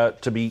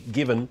to be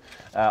given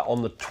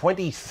on the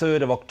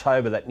 23rd of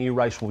October. That new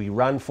race will be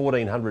run,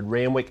 1400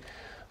 Randwick,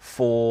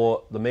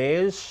 for the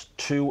mares,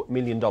 $2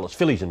 million.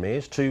 Fillies and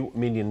mares, $2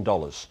 million.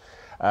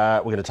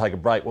 We're going to take a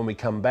break. When we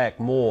come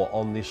back, more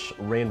on this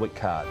Randwick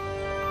card.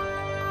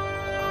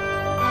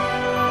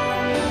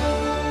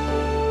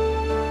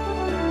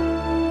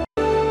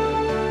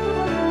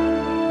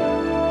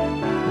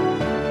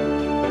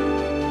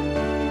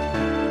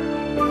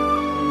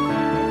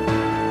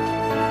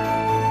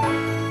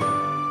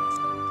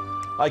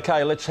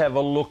 Okay, let's have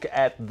a look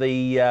at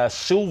the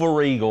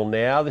Silver Eagle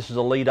now. This is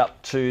a lead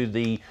up to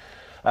the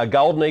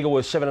Golden Eagle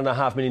worth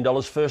 $7.5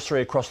 million. First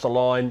 3 across the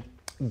line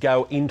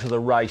go into the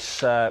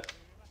race.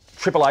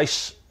 Triple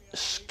Ace,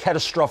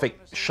 catastrophic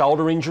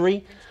shoulder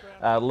injury,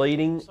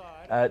 leading.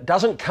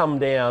 Doesn't come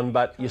down,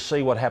 but you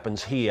see what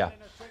happens here.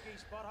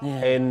 Yeah.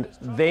 And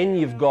then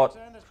you've got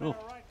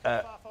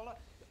a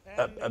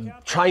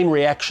chain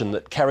reaction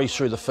that carries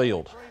through the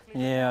field.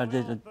 Yeah, I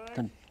did.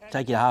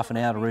 Take you half an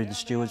hour to read the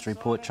steward's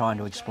report trying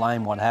to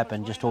explain what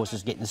happened. Just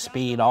horses getting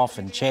speared off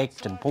and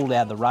checked and pulled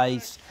out of the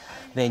race.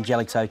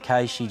 Vangelic's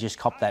okay, she just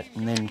copped that,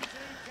 and then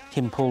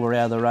Tim pulled her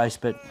out of the race.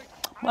 But,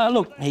 well,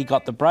 look, he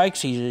got the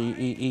breaks.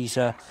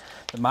 The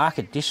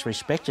market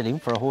disrespected him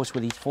for a horse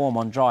with his form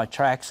on dry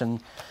tracks,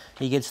 and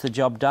he gets the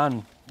job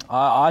done.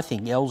 I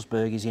think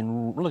Ellsberg is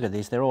in, look at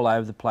this, they're all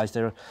over the place.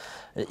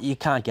 You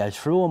can't go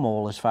through them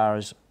all as far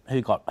as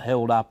who got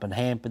held up and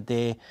hampered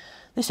there.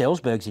 This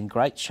Ellsberg's in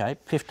great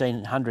shape,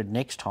 1500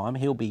 next time.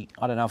 He'll be,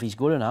 I don't know if he's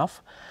good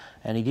enough,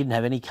 and he didn't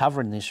have any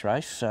cover in this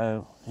race,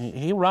 so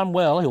he'll run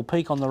well, he'll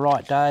peak on the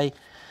right day.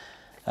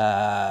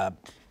 What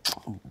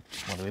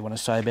do we want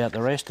to say about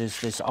the rest?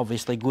 There's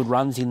obviously good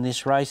runs in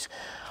this race.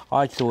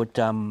 I thought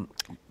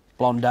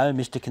Blondeau,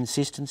 Mr.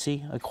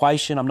 Consistency,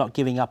 Equation, I'm not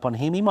giving up on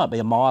him. He might be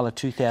a mile or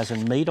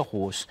 2,000 metre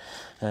horse,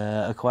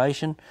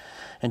 Equation.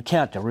 And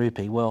Count de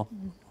Rupi, well,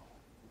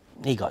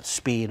 he got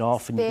speared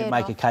off, and you can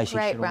make a case he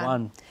should have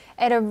won.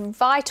 At a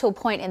vital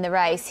point in the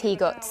race, he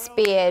got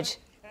speared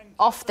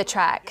off the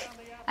track,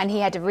 and he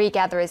had to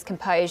regather his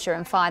composure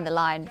and find the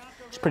line.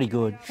 It's pretty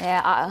good.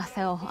 Yeah,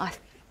 I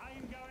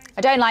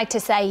don't like to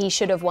say he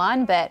should have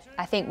won, but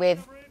I think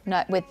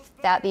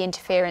without the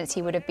interference,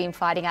 he would have been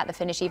fighting out the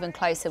finish even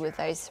closer with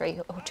those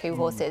two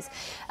horses.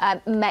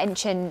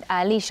 Mentioned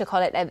Alicia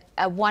Collett,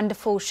 a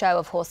wonderful show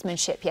of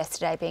horsemanship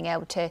yesterday, being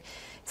able to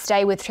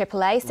stay with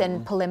Triple Ace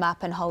and pull him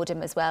up and hold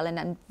him as well.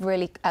 And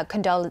really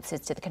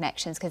condolences to the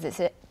Connections, because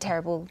it's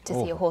terrible to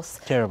see a horse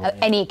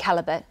any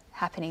calibre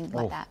happening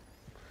like that.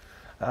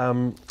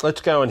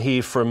 Let's go and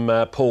hear from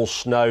Paul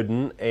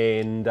Snowden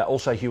and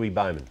also Huey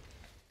Bowman.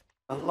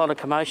 A lot of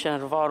commotion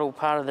at a vital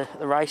part of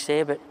the race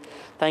there, but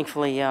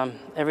thankfully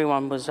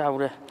everyone was able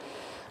to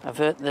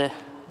avert the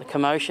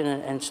commotion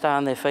and stay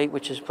on their feet,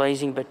 which is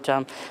pleasing. But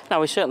no,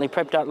 we certainly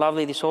prepped up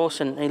lovely, this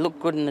horse, and he looked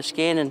good in the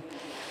skin, and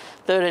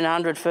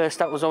 1300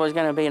 first up was always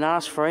going to be an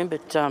ask for him,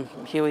 but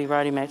Huey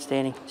rode him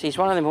outstanding. So he's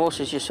one of them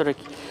horses you sort of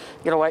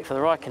got to wait for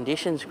the right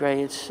conditions, Greg.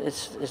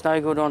 It's no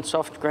good on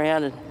soft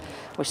ground, and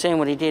we've seen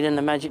what he did in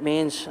the Magic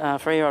Man's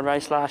 3-year-old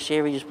race last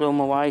year. He just blew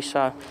him away.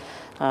 So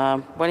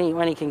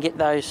when he can get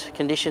those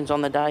conditions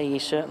on the day,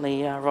 he's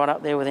certainly right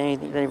up there with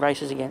anything that he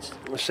races against.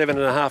 A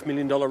 $7.5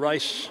 million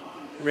race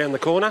around the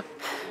corner.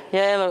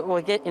 Yeah, look,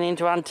 we're getting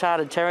into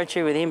uncharted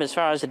territory with him as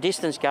far as the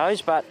distance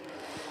goes, but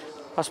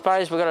I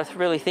suppose we've got to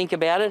really think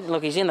about it.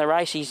 Look, he's in the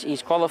race,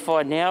 he's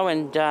qualified now,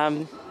 and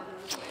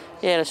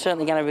yeah, it's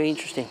certainly going to be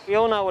interesting. We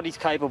all know what he's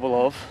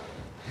capable of.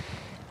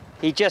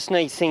 He just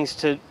needs things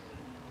to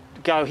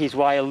go his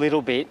way a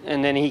little bit,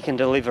 and then he can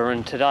deliver,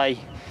 and today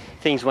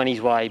things went his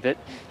way. But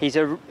he's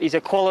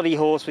a quality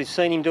horse. We've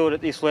seen him do it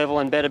at this level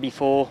and better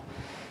before.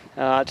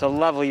 It's a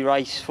lovely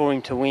race for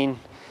him to win.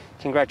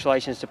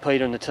 Congratulations to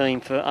Peter and the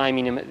team for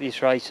aiming him at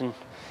this race, and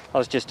I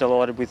was just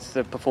delighted with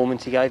the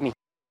performance he gave me.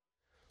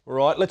 All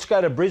right, let's go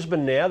to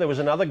Brisbane now. There was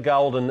another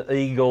Golden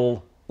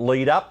Eagle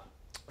lead-up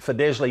for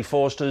Desley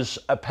Forster's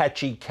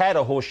Apache Cat,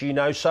 a horse you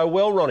know so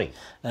well, Ronnie.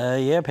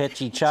 Yeah,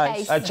 Apache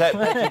Chase.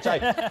 Apache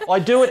Chase. I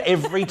do it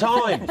every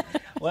time.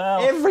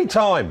 Well, every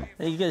time.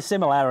 You get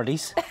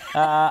similarities.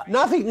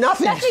 Nothing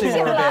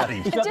similar about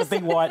him. He's got the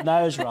big white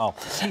nose roll.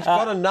 He's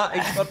got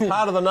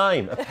part of the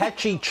name,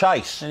 Apache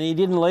Chase. And he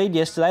didn't lead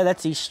yesterday.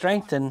 That's his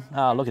strength. And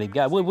look at him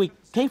go. We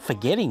keep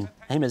forgetting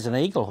him as an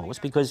Eagle horse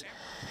because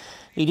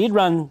he did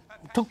run.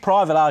 Took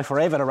Private O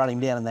forever to run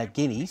him down in that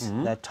Guineas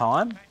that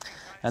time.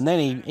 And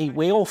then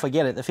we all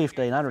forget it, the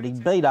 1500, he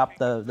beat up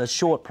the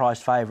short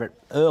price favourite,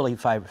 early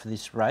favourite for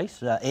this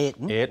race,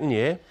 Ayrton. Ayrton,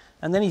 yeah.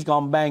 And then he's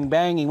gone bang,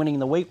 bang, he's winning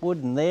the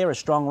Weekwood, and there, a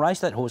strong race.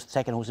 That horse, the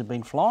second horse, had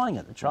been flying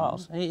at the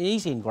trials.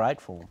 He's in great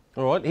form.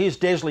 All right, here's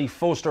Desley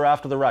Forster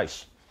after the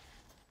race.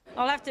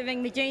 I'll have to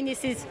ring my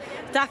geniuses,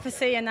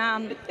 Duffy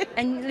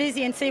and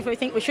Lizzie, and see if we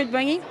think we should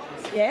bring him.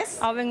 Yes.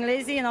 I'll ring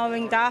Lizzie and I'll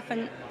ring Duff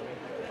and...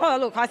 Oh,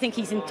 look, I think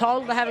he's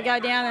entitled to have a go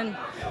down and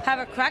have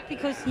a crack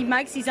because he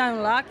makes his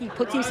own luck. He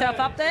puts himself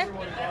up there.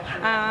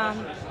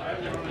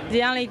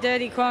 The only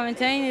dirty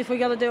quarantine, if we've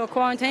got to do a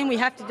quarantine, we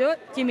have to do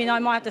it. Jimmy and I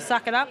might have to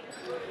suck it up.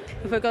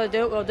 If we've got to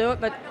do it, we'll do it.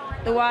 But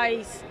the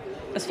ways,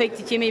 I speak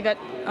to Jimmy, but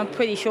I'm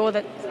pretty sure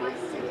that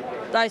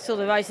those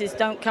sort of races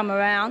don't come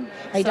around.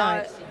 They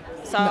don't.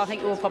 So I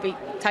think we'll probably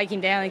take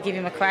him down and give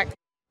him a crack.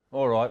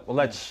 All right, well,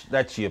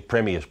 that's your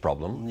Premier's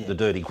problem, the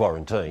dirty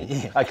quarantine.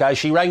 Yeah. OK,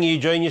 she rang you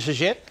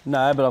geniuses yet?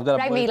 No, but I've got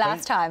rang me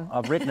last time.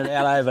 I've written it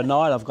out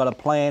overnight. I've got a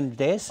plan,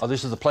 Des. Oh,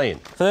 this is the plan?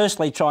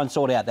 Firstly, try and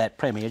sort out that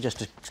Premier, just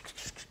to,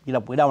 we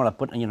don't want to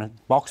put in a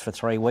box for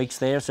 3 weeks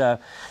there, so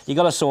you've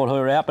got to sort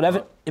her out.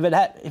 But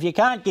if you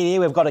can't get here,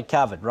 we've got it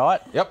covered,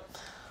 right? Yep.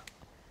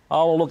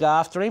 I'll look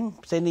after him,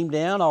 send him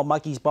down, I'll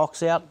muck his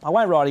box out. I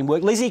won't ride him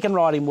work. Lizzie can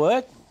ride him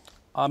work.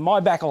 My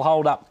back will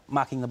hold up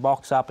mucking the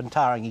box up and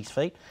tarring his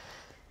feet.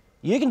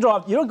 You can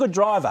drive. You're a good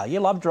driver.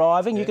 You love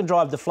driving. Yeah. You can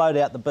drive the float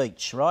out the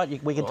beach, right?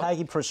 We can take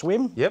him for a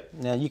swim. Yep.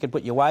 Now you can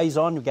put your ways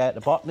on. You go out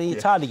to botany.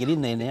 It's hard to get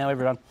in there now,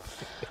 everyone.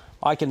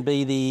 I can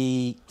be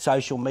the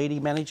social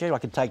media manager. I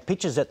can take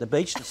pictures at the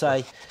beach to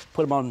say,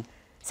 put them on.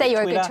 Say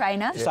you're Twitter, a good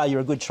trainer. Say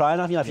you're a good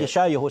trainer. You know, if you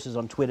show your horses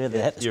on Twitter,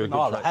 they're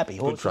happy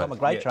horses. I'm a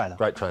great trainer.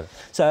 Great trainer.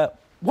 So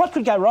what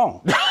could go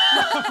wrong? But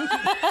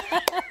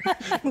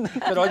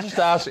I just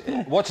ask,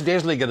 what's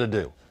Desley going to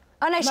do?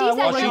 Oh no,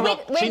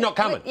 she's not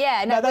coming.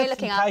 Yeah, no, we're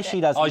looking after. In case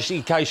she doesn't.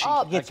 In case she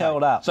gets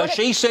held up. So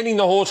she's sending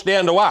the horse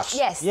down to us.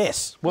 Yes.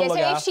 Yes. We'll look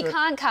after so if she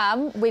can't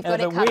come, we've got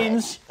it covered. If it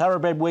wins,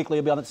 Thoroughbred Weekly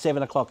will be on at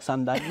 7 o'clock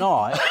Sunday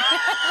night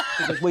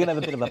because we're going to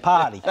have a bit of a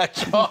party.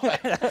 That's right.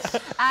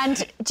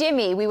 And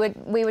Jimmy, we were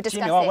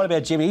discussing. Jimmy, what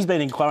about Jimmy? He's been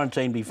in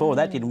quarantine before.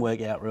 That didn't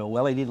work out real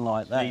well. He didn't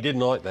like that. He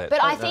didn't like that.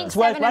 But I think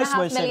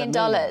 $7.5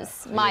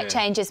 million might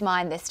change his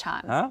mind this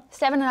time. Huh?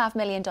 $7.5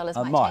 million might change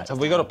his mind. Have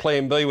we got a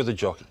plan B with the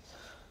jockey?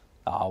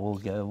 Oh,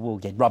 we'll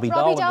get Robbie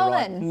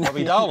Dolan.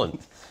 Robbie Dolan.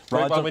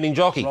 Group 1 winning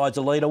jockey. Rides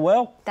a leader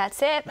well.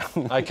 That's it.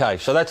 OK,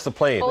 so that's the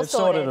plan. All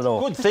sorted it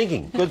all. Good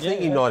thinking. Good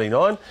thinking,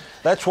 99.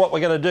 That's what we're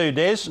going to do,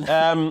 Des.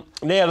 Now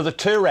to the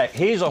Toorak.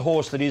 Here's a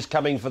horse that is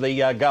coming for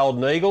the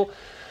Golden Eagle.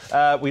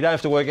 We don't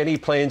have to work any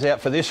plans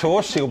out for this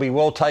horse. He'll be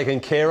well taken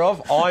care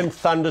of. I'm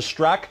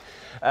Thunderstruck.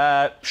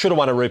 Should have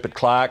won a Rupert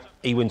Clark.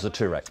 He wins the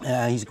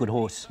Toorak. He's a good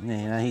horse.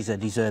 Yeah, he's a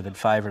deserved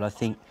favourite, I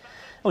think.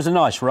 It was a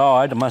nice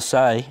ride, I must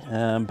say,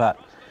 but...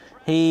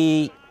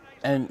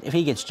 if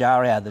he gets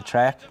Jara out of the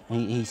track,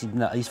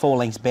 he's 4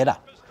 lengths better.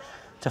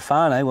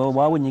 Tofano, well,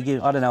 why wouldn't you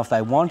give... I don't know if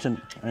they want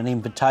an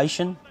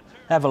invitation.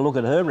 Have a look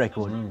at her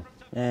record.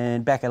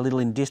 And back a little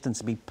in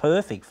distance would be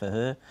perfect for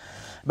her.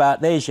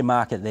 But there's your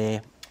market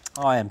there.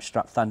 I am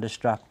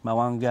thunderstruck.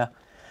 Mo'unga.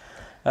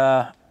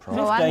 $15.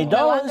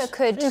 Mo'unga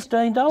could...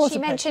 $15. She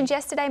mentioned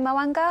yesterday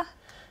Mo'unga?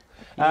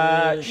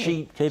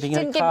 She keeping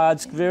her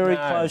cards very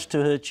close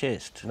to her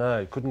chest.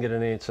 No, couldn't get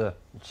an answer.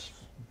 It's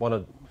one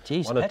of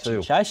Geez, One or Patchy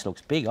two. Chase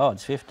looks big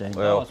odds, $15.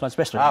 Well,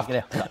 especially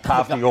after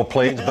your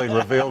plan's been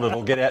revealed,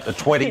 it'll get out to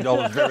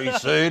 $20 very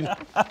soon.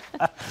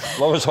 As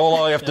long as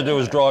all I have to do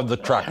is drive the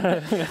truck.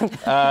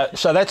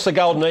 So that's the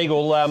Golden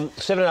Eagle,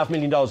 $7.5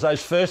 million.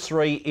 Those first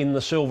three in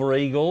the Silver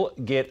Eagle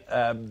get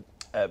an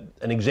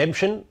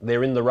exemption.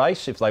 They're in the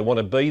race if they want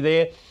to be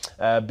there.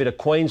 A bit of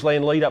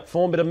Queensland lead-up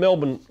form, bit of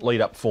Melbourne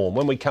lead-up form.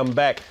 When we come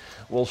back,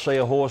 we'll see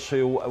a horse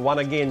who won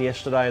again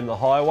yesterday in the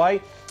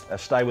Highway.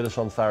 Stay with us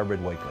on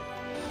Thoroughbred Weekly.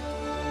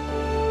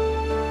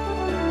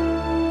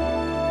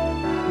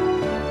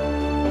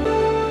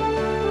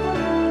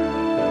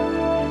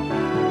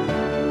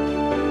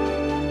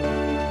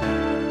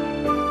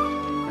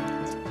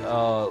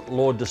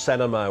 Lord de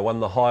Sanamo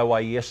won the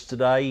Highway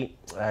yesterday.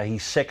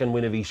 His second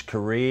win of his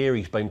career.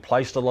 He's been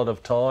placed a lot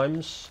of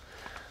times.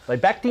 They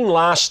backed him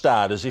last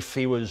start as if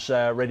he was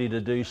ready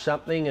to do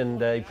something, and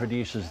he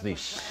produces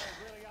this.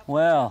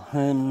 Well,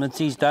 it's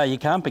his day. You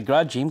can't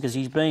begrudge him because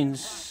he's been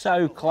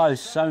so close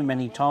so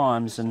many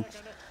times, and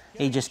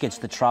he just gets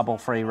the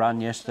trouble-free run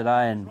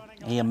yesterday, and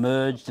he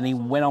emerged and he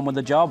went on with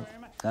the job.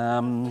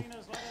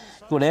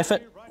 Good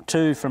effort.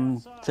 2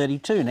 from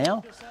 32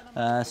 now.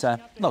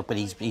 But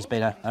he's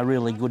been a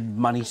really good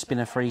money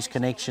spinner for his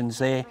connections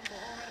there.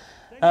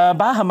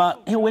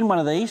 Bahamut, he'll win one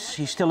of these.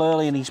 He's still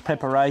early in his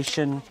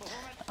preparation.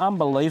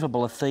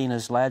 Unbelievable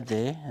Athena's lad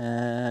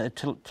there.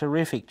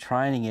 Terrific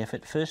training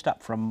effort. First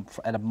up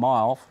at a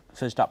mile,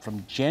 first up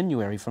from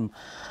January from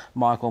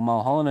Michael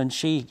Mulholland, and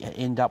she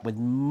ended up with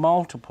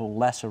multiple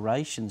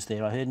lacerations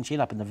there, I heard, and she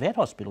ended up in the vet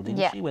hospital,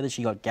 didn't she? Whether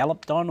she got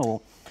galloped on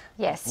or...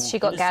 Yes, she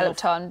got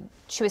galloped on.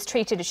 She was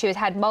treated. She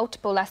had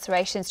multiple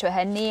lacerations to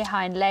her near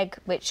hind leg,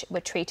 which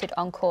were treated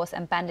on course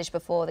and bandaged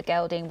before the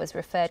gelding was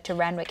referred to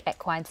Randwick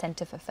Equine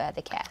Centre for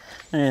further care.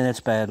 Yeah,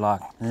 that's bad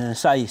luck.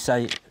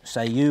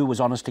 Say you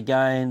was honest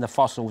again. The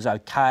Fossil was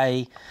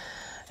okay,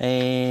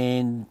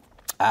 and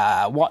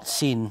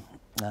Watson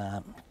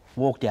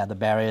walked out the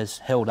barriers,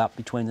 held up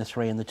between the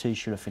 3 and the 2.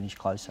 Should have finished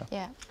closer.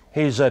 Yeah.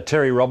 Here's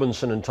Terry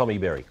Robinson and Tommy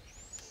Berry.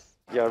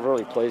 Yeah,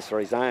 really pleased for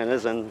his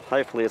owners, and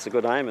hopefully it's a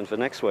good omen for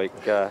next week.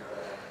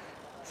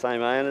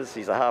 Same owners,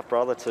 he's a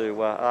half-brother to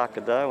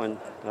Arcado, and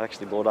I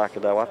actually brought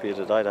Arcado up here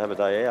today to have a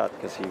day out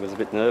because he was a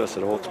bit nervous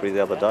at Hawkesbury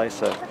the other day,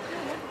 so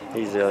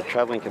he's a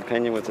travelling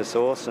companion with this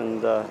horse,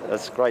 and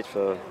it's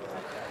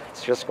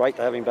just great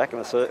to have him back in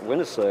the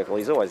winner's circle.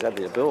 He's always had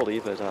the ability,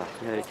 but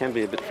it can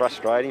be a bit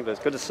frustrating, but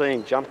it's good to see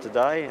him jump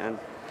today, and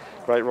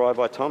great ride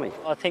by Tommy.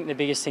 I think the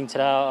biggest thing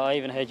today, I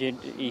even heard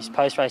his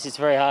post-race, it's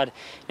very hard.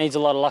 He needs a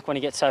lot of luck when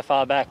he gets so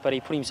far back, but he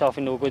put himself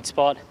into a good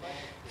spot.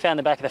 Found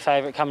the back of the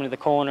favourite coming to the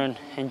corner,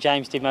 and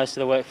James did most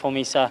of the work for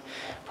me, so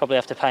probably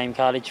have to pay him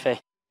cartage fee.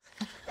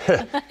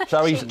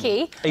 So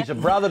he's a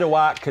brother to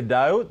Art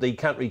Cadeau, the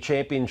Country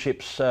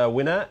Championships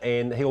winner,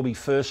 and he'll be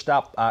first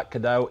up, Art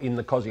Cadeau, in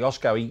the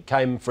Kosciuszko. He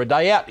came for a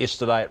day out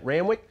yesterday at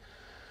Randwick.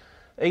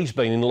 He's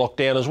been in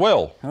lockdown as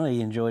well. Oh,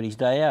 he enjoyed his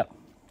day out.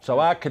 So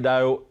Art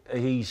Cadeau,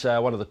 he's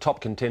one of the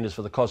top contenders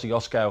for the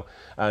Kosciuszko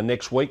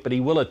next week, but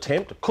he will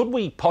attempt. Could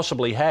we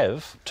possibly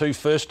have 2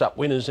 first-up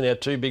winners in our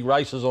 2 big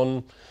races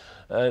on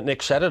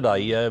next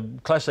Saturday?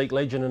 Classic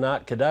Legend and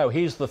Art Cadeau.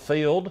 Here's the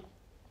field,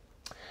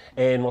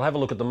 and we'll have a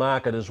look at the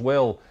market as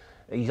well.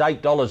 He's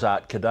 $8,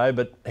 Art Cadeau,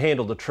 but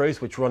Handle the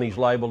Truth, which Ronnie's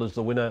labelled as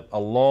the winner, a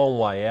long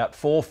way out.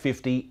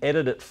 $4.50,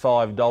 Edit at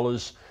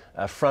 $5.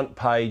 Front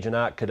Page and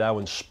Art Cadeau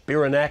and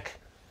Spiranac,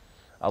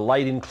 a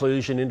late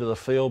inclusion into the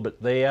field,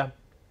 but there.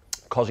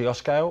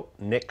 Kosciuszko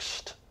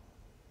next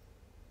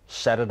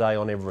Saturday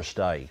on Everest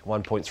Day,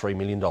 $1.3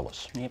 million.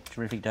 Yep,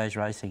 terrific day's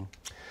racing.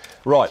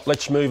 Right,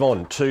 let's move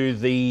on to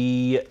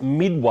the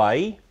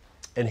Midway,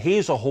 and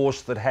here's a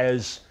horse that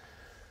has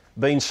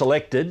been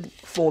selected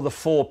for the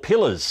 4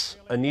 Pillars,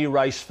 a new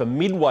race for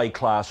Midway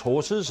class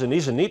horses, and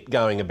isn't it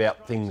going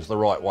about things the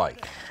right way?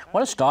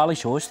 What a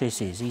stylish horse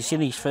this is. He's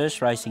in his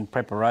first racing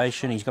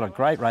preparation. He's got a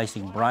great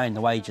racing brain,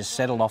 the way he just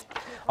settled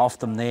off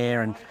them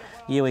there, and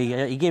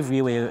he gave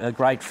Yui a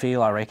great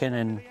feel, I reckon,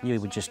 and Yui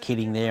was just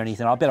kidding there, and he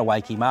thought, I better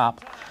wake him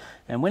up.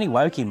 And when he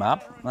woke him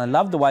up, I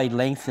love the way he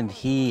lengthened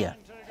here.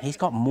 He's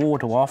got more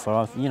to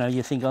offer. You know,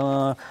 you think,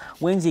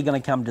 when's he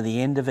going to come to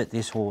the end of it,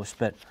 this horse?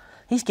 But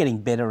he's getting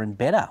better and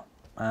better.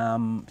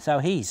 So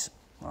it's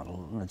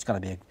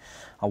going to be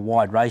a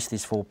wide race,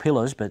 this 4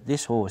 Pillars, but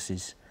this horse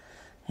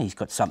he's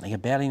got something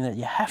about him that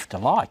you have to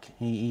like.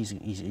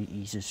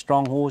 He's a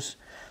strong horse.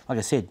 Like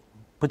I said,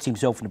 puts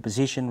himself in a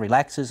position,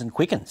 relaxes and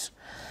quickens.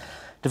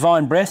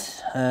 Divine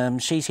Breath,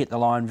 she's hit the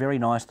line very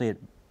nicely at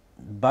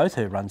both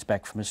her runs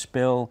back from a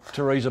spell.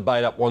 Teresa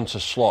Bate-Up wants a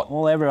slot.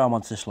 Well, everyone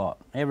wants a slot.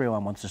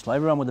 Everyone wants a slot.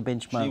 Everyone with a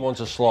benchmark. She wants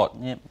a slot.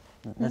 Yep.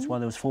 That's why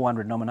there was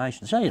 400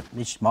 nominations. So yeah,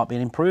 this might be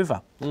an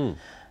improver.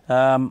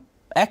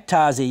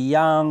 Akhtar's a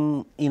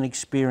young,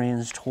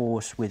 inexperienced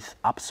horse with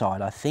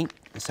upside, I think,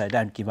 so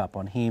don't give up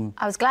on him.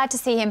 I was glad to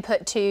see him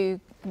put 2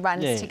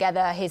 runs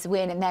together, his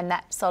win, and then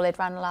that solid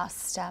run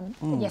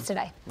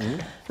yesterday.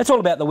 It's all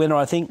about the winner,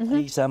 I think.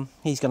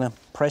 He's going to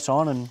press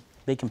on and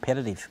be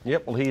competitive.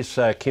 Yep, well, here's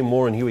Kim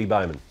Moore and Huey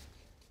Bowman.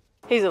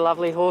 He's a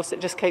lovely horse that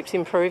just keeps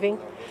improving.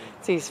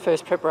 It's his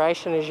first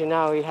preparation, as you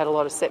know. He had a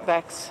lot of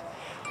setbacks.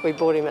 We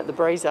bought him at the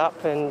Breeze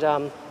Up and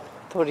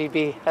thought he'd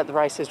be at the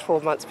races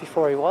 12 months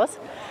before he was.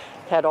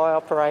 Had eye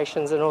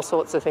operations and all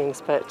sorts of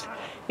things, but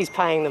he's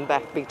paying them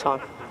back big time.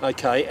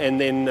 Okay, and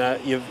then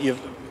you're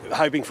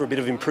hoping for a bit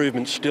of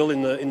improvement still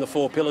in the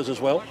Four Pillars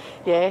as well?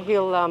 Yeah,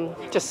 he'll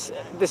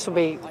this will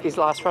be his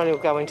last run. He'll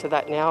go into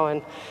that now,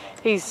 and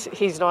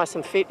he's nice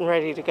and fit and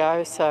ready to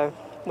go. So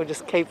we'll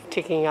just keep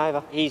ticking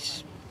over.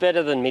 He's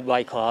better than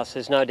midway class.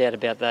 There's no doubt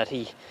about that.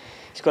 He's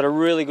got a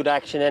really good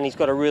action and he's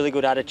got a really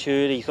good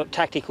attitude. He's got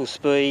tactical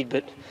speed,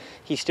 but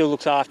he still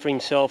looks after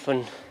himself.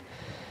 And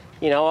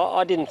you know,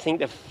 I didn't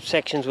think the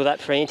sections were that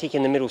frantic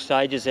in the middle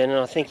stages then, and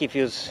I think if he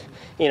was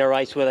in a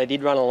race where they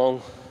did run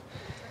along,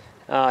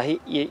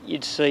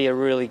 you'd see a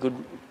really good...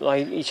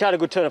 Like, he showed a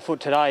good turn of foot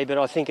today, but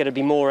I think it'd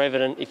be more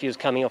evident if he was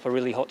coming off a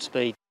really hot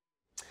speed.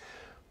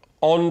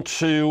 On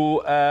to...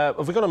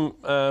 have we got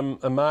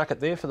a market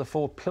there for the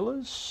Four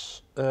Pillars?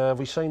 Have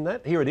we seen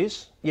that? Here it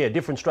is. Yeah,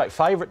 different straight.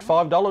 Favourite,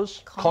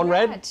 $5.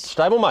 Conrad,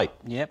 stablemate.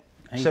 Yep.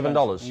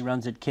 $7. He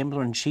runs at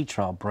Kembla and she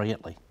trialled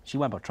brilliantly. She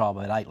went by trial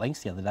by 8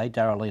 lengths the other day.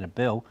 Darylina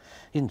Bell.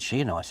 Isn't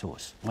she a nice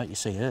horse? Wait you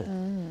see her.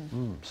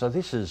 So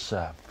this is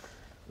the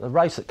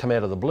race that came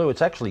out of the blue.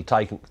 It's actually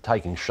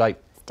taking shape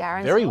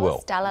Darren's very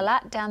horse, well.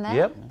 Dalalat down there.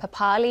 Yep.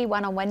 Papali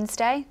won on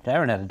Wednesday.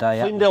 Darren had a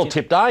day out. Flindell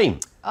tipped AIM.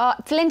 Oh,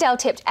 Flindell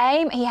tipped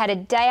AIM. He had a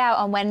day out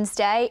on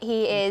Wednesday.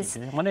 He is...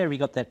 I wonder if he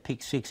got that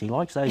pick six. He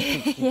likes those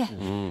pick sixes.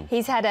 Yeah.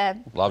 He's had a...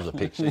 Loves a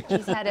pick six.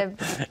 He's had a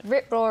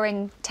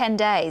rip-roaring 10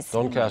 days.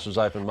 Doncaster's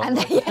open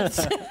Monday.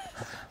 Yes.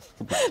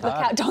 Look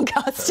out,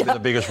 Doncaster. The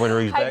biggest winner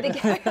he's back.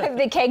 Hope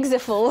the kegs are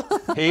full.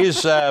 Here's,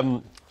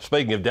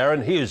 speaking of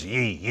Darren, here's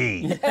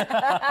Yee,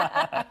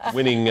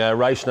 winning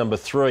race number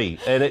 3.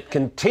 And it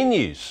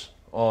continues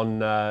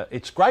on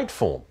its great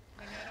form.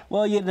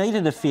 Well, you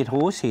needed a fit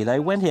horse here. They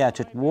went out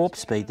at warp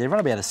speed. They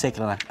run about a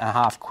second and a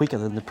half quicker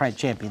than the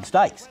Champion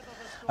Stakes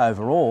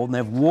overall, and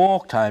they've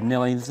walked home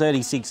nearly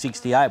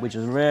 36.68, which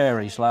is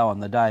very slow on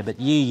the day. But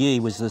Yee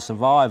was the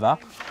survivor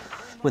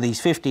with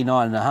his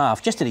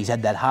 59.5. Just that he's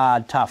had that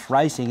hard, tough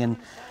racing, and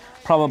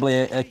probably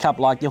a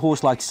couple like your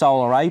horse like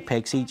Solar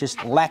Apex, he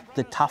just lacked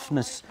the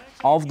toughness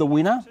of the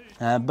winner.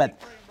 But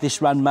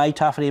this run may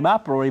toughen him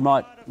up, or he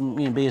might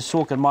be a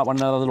sook and might want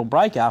another little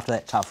break after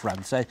that tough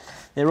run. So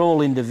they're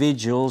all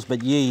individuals,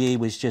 but Yee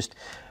was just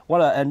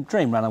and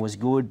Dream Runner was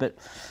good, but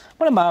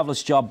what a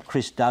marvellous job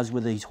Chris does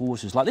with these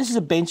horses. Like, this is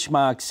a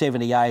benchmark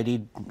 78.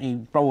 He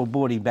probably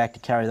brought him back to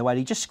carry the weight.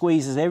 He just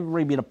squeezes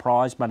every bit of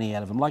prize money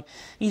out of him. Like,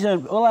 he's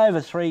earned well over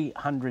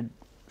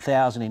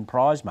 $300,000 in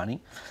prize money,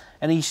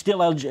 and he's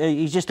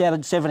just out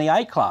of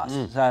 78 class.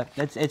 So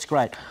it's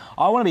great.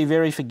 I want to be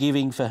very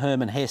forgiving for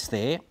Herman Hess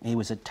there. He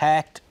was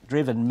attacked,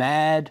 driven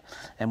mad,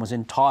 and was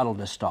entitled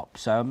to stop.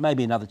 So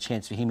maybe another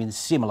chance for him in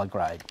similar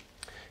grade.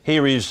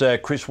 Here is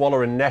Chris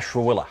Waller and Nash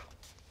Rawilla.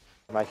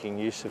 Making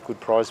use of good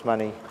prize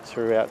money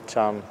throughout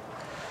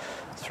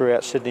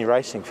Sydney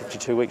racing,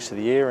 52 weeks of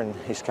the year, and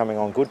he's coming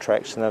on good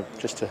tracks, and they're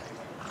just a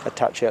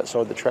touch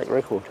outside the track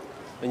record.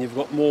 And you've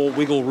got more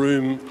wiggle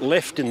room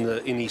left in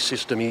his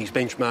system, in his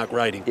benchmark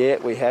rating. Yeah,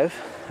 we have.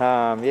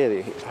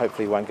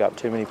 Hopefully he won't go up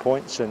too many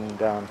points,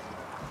 and I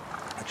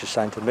was just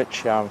saying to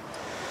Mitch, I'm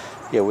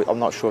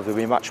not sure if there'll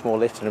be much more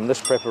left in him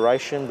this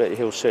preparation, but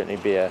he'll certainly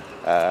be a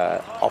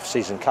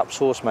off-season Cups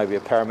horse, maybe a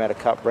Parramatta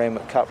Cup,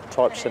 Randwick Cup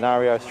type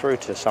scenario through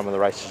to some of the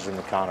races in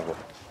the carnival.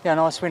 Yeah,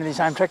 nice win at his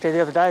home track there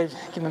the other day,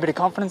 give him a bit of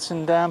confidence,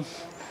 and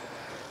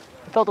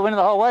felt the winner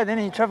the whole way. Then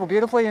he travelled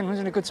beautifully and was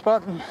in a good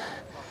spot, and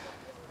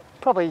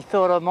probably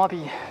thought I might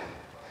be a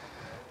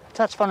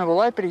touch vulnerable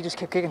late, but he just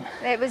kept kicking.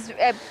 It was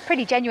a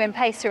pretty genuine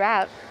pace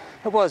throughout.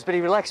 It was, but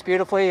he relaxed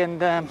beautifully and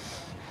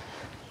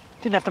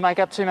didn't have to make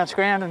up too much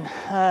ground, and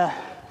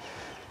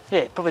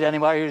probably the only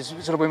way he was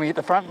sort of when we hit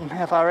the front and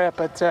how far out,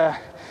 but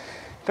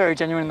very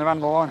genuine in the run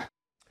of the line.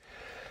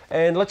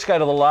 And let's go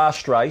to the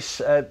last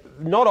race.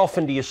 Not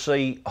often do you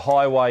see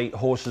highway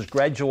horses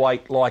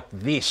graduate like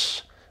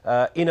this.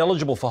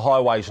 Ineligible for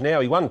highways now.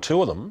 He won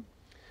 2 of them.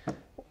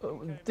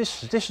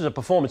 This is a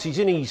performance. He's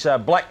in his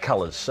black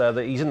colours.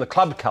 He's in the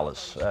club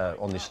colours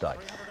on this day.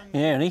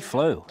 Yeah, and he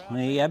flew.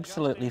 He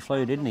absolutely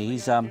flew, didn't he?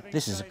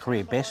 This is a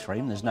career best for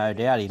him, there's no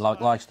doubt. He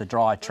likes the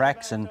dry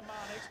tracks and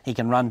he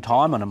can run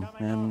time on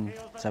them.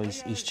 So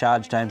he's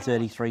charged home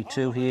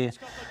 33.2 here.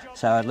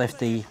 So it left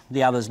the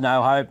others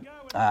no hope.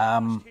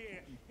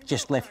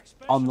 Just left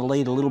on the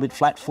lead a little bit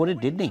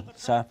flat-footed, didn't he?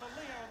 So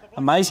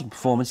amazing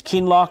performance.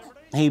 Kinloch,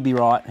 he'll be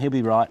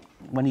right.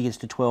 When he gets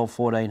to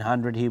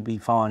 1400, he'll be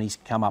fine. He's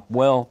come up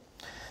well.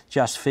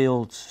 Just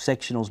Fields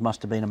sectionals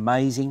must have been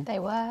amazing. They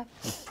were.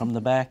 From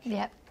the back.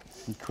 Yep.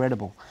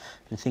 Incredible.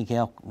 To think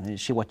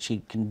what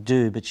she can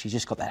do, but she's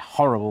just got that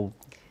horrible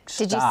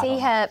start. Did you see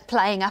her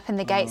playing up in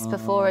the gates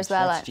before as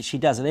well? She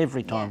does it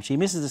every time. Yeah. She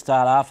misses the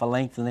start half a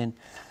length and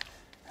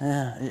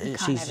then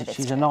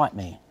she's a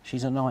nightmare.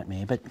 She's a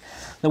nightmare. But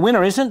the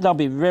winner isn't. They'll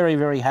be very,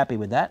 very happy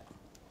with that.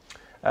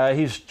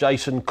 Here's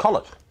Jason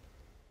Collett.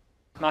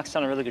 Mark's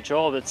done a really good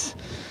job. It's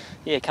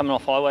coming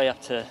off highway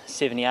up to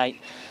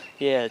 78.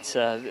 Yeah, it's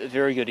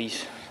very good.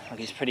 He's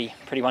pretty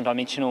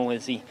one-dimensional,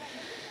 is he?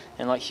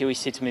 And like Huey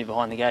said to me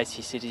behind the gates,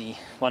 he said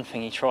one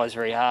thing, he tries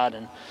very hard,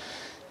 and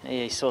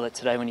yeah, he saw that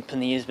today when he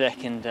pinned the ears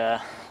back and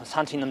was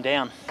hunting them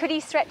down. Could he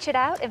stretch it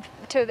out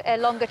to a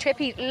longer trip?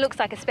 He looks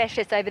like a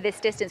specialist over this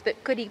distance,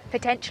 but could he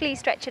potentially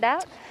stretch it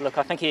out? Look,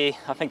 I think the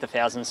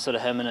 1,000's sort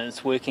of him and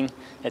it's working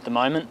at the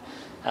moment.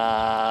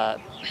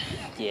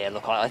 Yeah,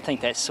 look, I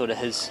think that's sort of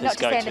his Not to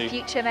go-to. say in the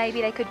future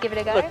maybe they could give it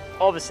a go? Look,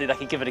 obviously they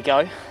could give it a go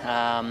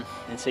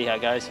and see how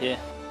it goes here.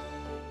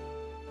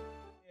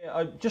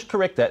 I just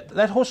correct that.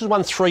 That horse has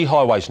won 3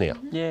 highways now.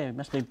 Yeah, it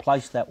must have been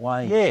placed that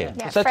way. Yeah,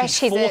 Yeah, so that's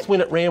his 4th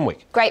win at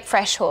Randwick. Great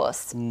fresh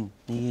horse.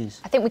 He is.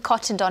 I think we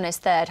cottoned on his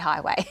 3rd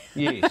highway.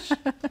 Yes.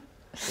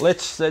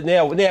 Let's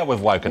now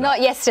we've woken up.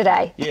 Not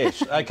yesterday.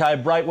 Yes. Okay,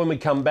 break. When we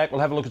come back,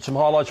 we'll have a look at some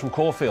highlights from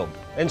Caulfield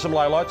and some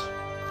lowlights.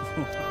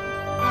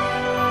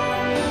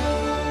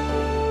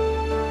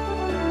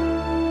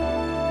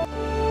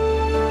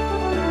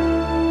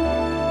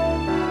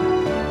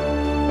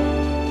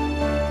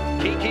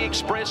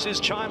 Express is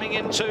chiming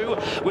in too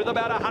with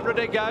about 100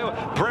 to go.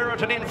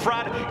 Brereton in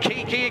front.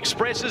 Kiki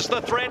Express is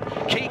the threat.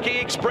 Kiki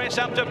Express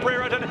up to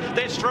Brereton.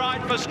 They're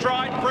stride for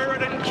stride.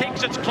 Brereton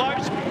kicks. It's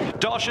close.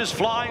 Dosh is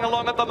flying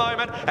along at the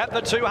moment at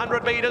the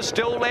 200 metres,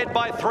 still led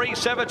by 3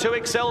 Savatoo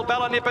Excel,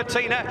 Bella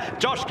Nipotina.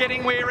 Dosh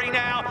getting weary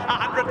now.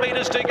 100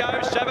 metres to go.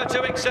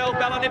 Savatoo Excel,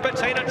 Bella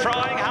Nipotina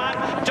trying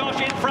hard. Dosh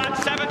in front.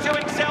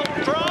 Savatoo Excel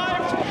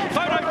drives.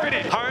 Photo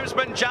finish.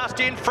 Homesman just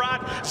in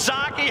front.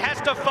 Zaki has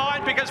to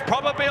find because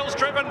Probabile's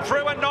driven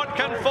through a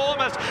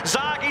non-conformist.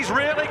 Zaki's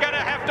really going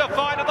to have to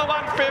find at the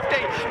 150.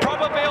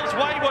 Probabile's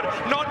wayward.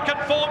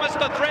 Non-conformist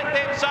the threat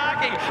then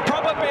Zaki.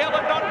 Probabile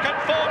and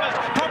non-conformist.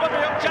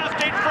 Probabile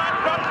just in front.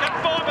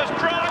 Non-conformist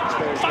drives.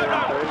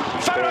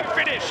 Photo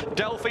finish.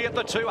 Delphi at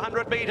the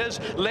 200 metres,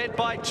 led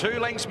by 2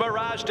 lengths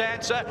Mirage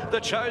Dancer. The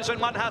chosen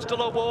one,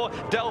 Hustle of War.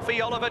 Delphi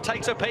Oliver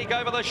takes a peek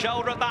over the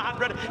shoulder at the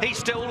 100. He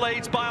still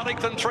leads by a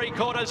length and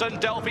 3/4, and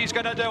Delphi's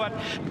going to do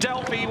it.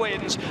 Delphi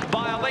wins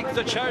by a length.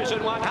 The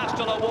chosen one,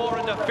 Hustle of War,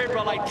 and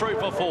Defibrillate through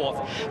for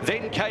 4th.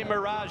 Then came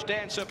Mirage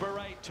Dancer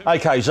Parade.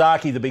 Okay,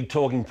 Zaki, the big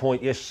talking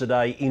point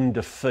yesterday in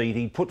defeat.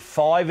 He put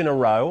 5 in a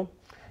row.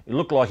 It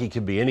looked like he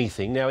could be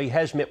anything. Now, he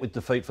has met with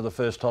defeat for the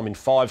first time in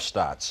 5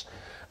 starts.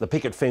 The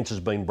picket fence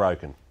has been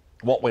broken.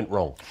 What went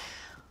wrong?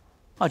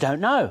 I don't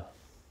know.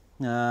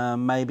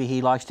 Maybe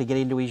he likes to get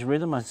into his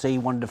rhythm. I see he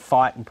wanted to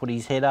fight and put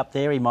his head up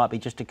there. He might be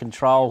just a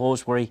control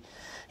horse where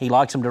he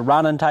likes him to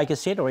run and take a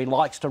set, or he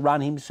likes to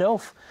run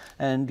himself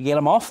and get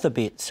him off the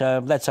bit. So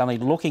that's only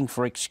looking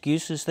for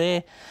excuses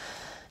there.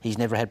 He's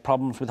never had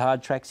problems with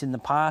hard tracks in the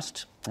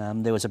past.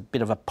 There was a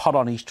bit of a pot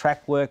on his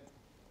track work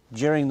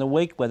during the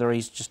week, whether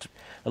he's just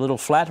a little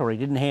flat or he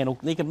didn't handle.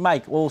 He could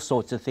make all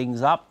sorts of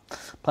things up.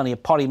 Plenty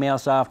of potty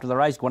mouse after the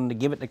race, wanted to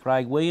give it to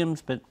Craig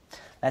Williams, but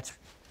that's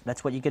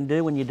what you can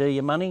do when you do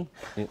your money.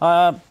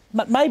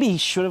 But maybe he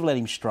should have let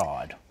him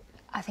stride.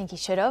 I think he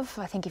should have.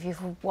 I think if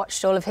you've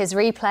watched all of his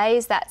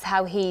replays, that's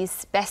how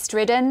he's best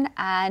ridden.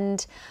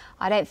 And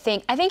I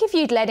think if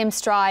you'd let him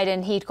stride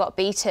and he'd got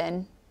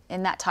beaten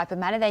in that type of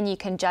manner, then you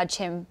can judge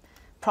him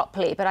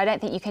properly. But I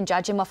don't think you can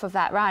judge him off of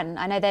that run.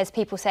 I know there's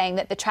people saying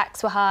that the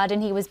tracks were hard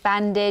and he was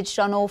bandaged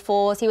on all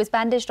fours. He was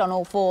bandaged on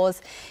all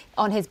fours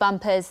on his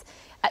bumpers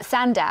at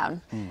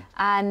Sandown.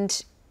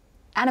 And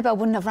Annabelle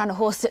wouldn't have run a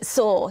horse that's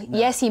sore. No.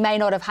 Yes, he may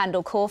not have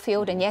handled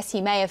Caulfield, and yes, he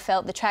may have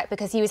felt the track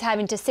because he was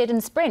having to sit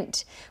and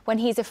sprint when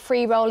he's a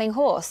free-rolling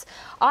horse.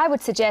 I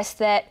would suggest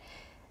that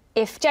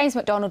if James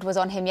McDonald was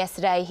on him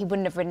yesterday, he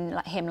wouldn't have ridden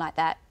him like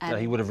that. No,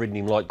 he would have ridden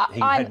him like he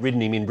had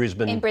ridden him in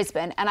Brisbane. In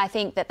Brisbane, and I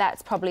think that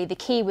that's probably the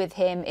key with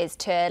him, is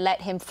to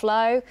let him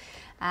flow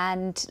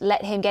and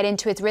let him get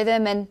into his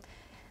rhythm,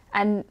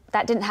 and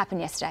that didn't happen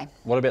yesterday.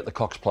 What about the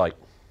Cox Plate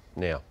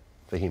now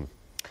for him?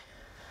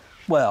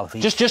 Well,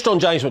 just on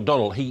James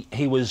McDonald,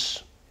 he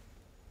was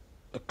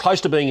close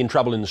to being in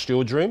trouble in the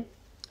steward's room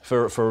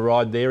for a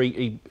ride there.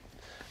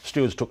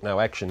 Stewards took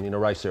no action in a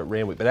race there at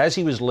Randwick, but as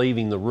he was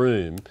leaving the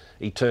room,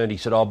 he turned. He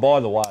said, "Oh,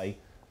 by the way,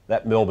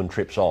 that Melbourne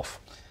trip's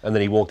off," and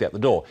then he walked out the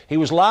door. He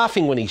was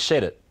laughing when he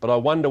said it, but I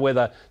wonder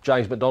whether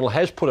James McDonald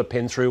has put a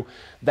pen through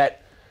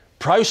that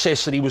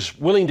process that he was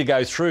willing to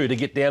go through to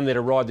get down there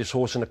to ride this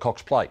horse in a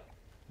Cox Plate.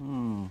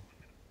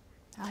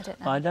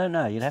 I don't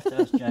know. You'd have to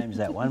ask James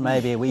that one.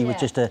 Maybe he was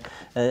just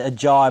a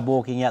jibe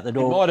walking out the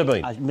door. It might have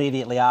been.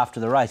 Immediately after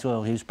the race.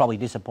 Well, he was probably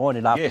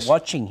disappointed after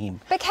watching him.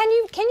 But can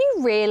you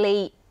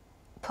really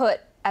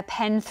put a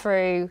pen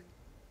through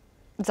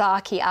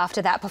Zaki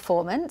after that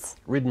performance?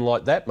 Ridden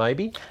like that,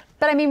 maybe.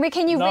 But I mean,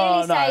 can you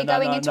really say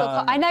going into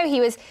a... I know he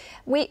was...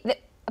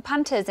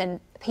 punters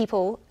and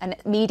people and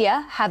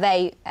media have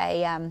a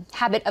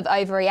habit of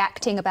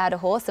overreacting about a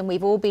horse, and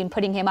we've all been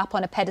putting him up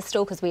on a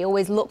pedestal because we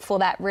always look for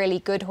that really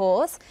good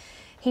horse.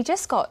 He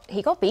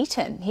got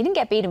beaten. He didn't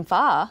get beaten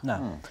far.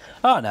 No.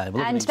 Oh, no.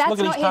 Look at his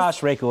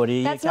past record.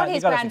 That's not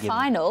his grand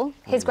final.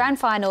 His grand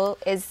final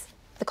is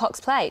the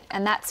Cox Plate,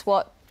 and that's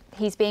what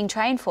he's being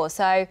trained for.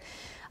 So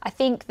I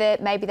think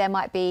that maybe there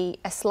might be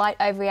a slight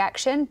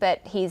overreaction,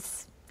 but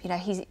he's you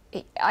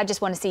know, I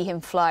just want to see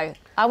him flow.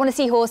 I want to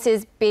see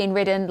horses being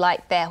ridden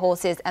like they're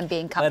horses and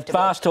being comfortable.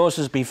 Let fast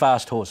horses be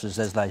fast horses,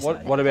 as they say.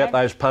 What about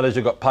those punters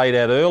who got paid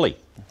out early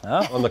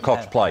on the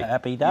Cox Plate?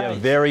 Happy days. You're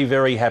very,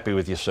 very happy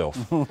with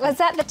yourself. Was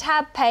that the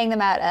tab paying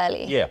them out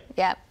early? Yeah.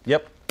 Yeah.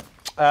 Yep.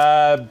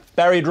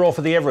 Barrier draw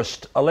for the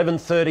Everest,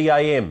 11:30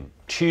 a.m.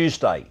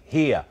 Tuesday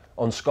here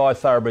on Sky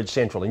Thoroughbred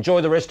Central.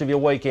 Enjoy the rest of your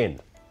weekend.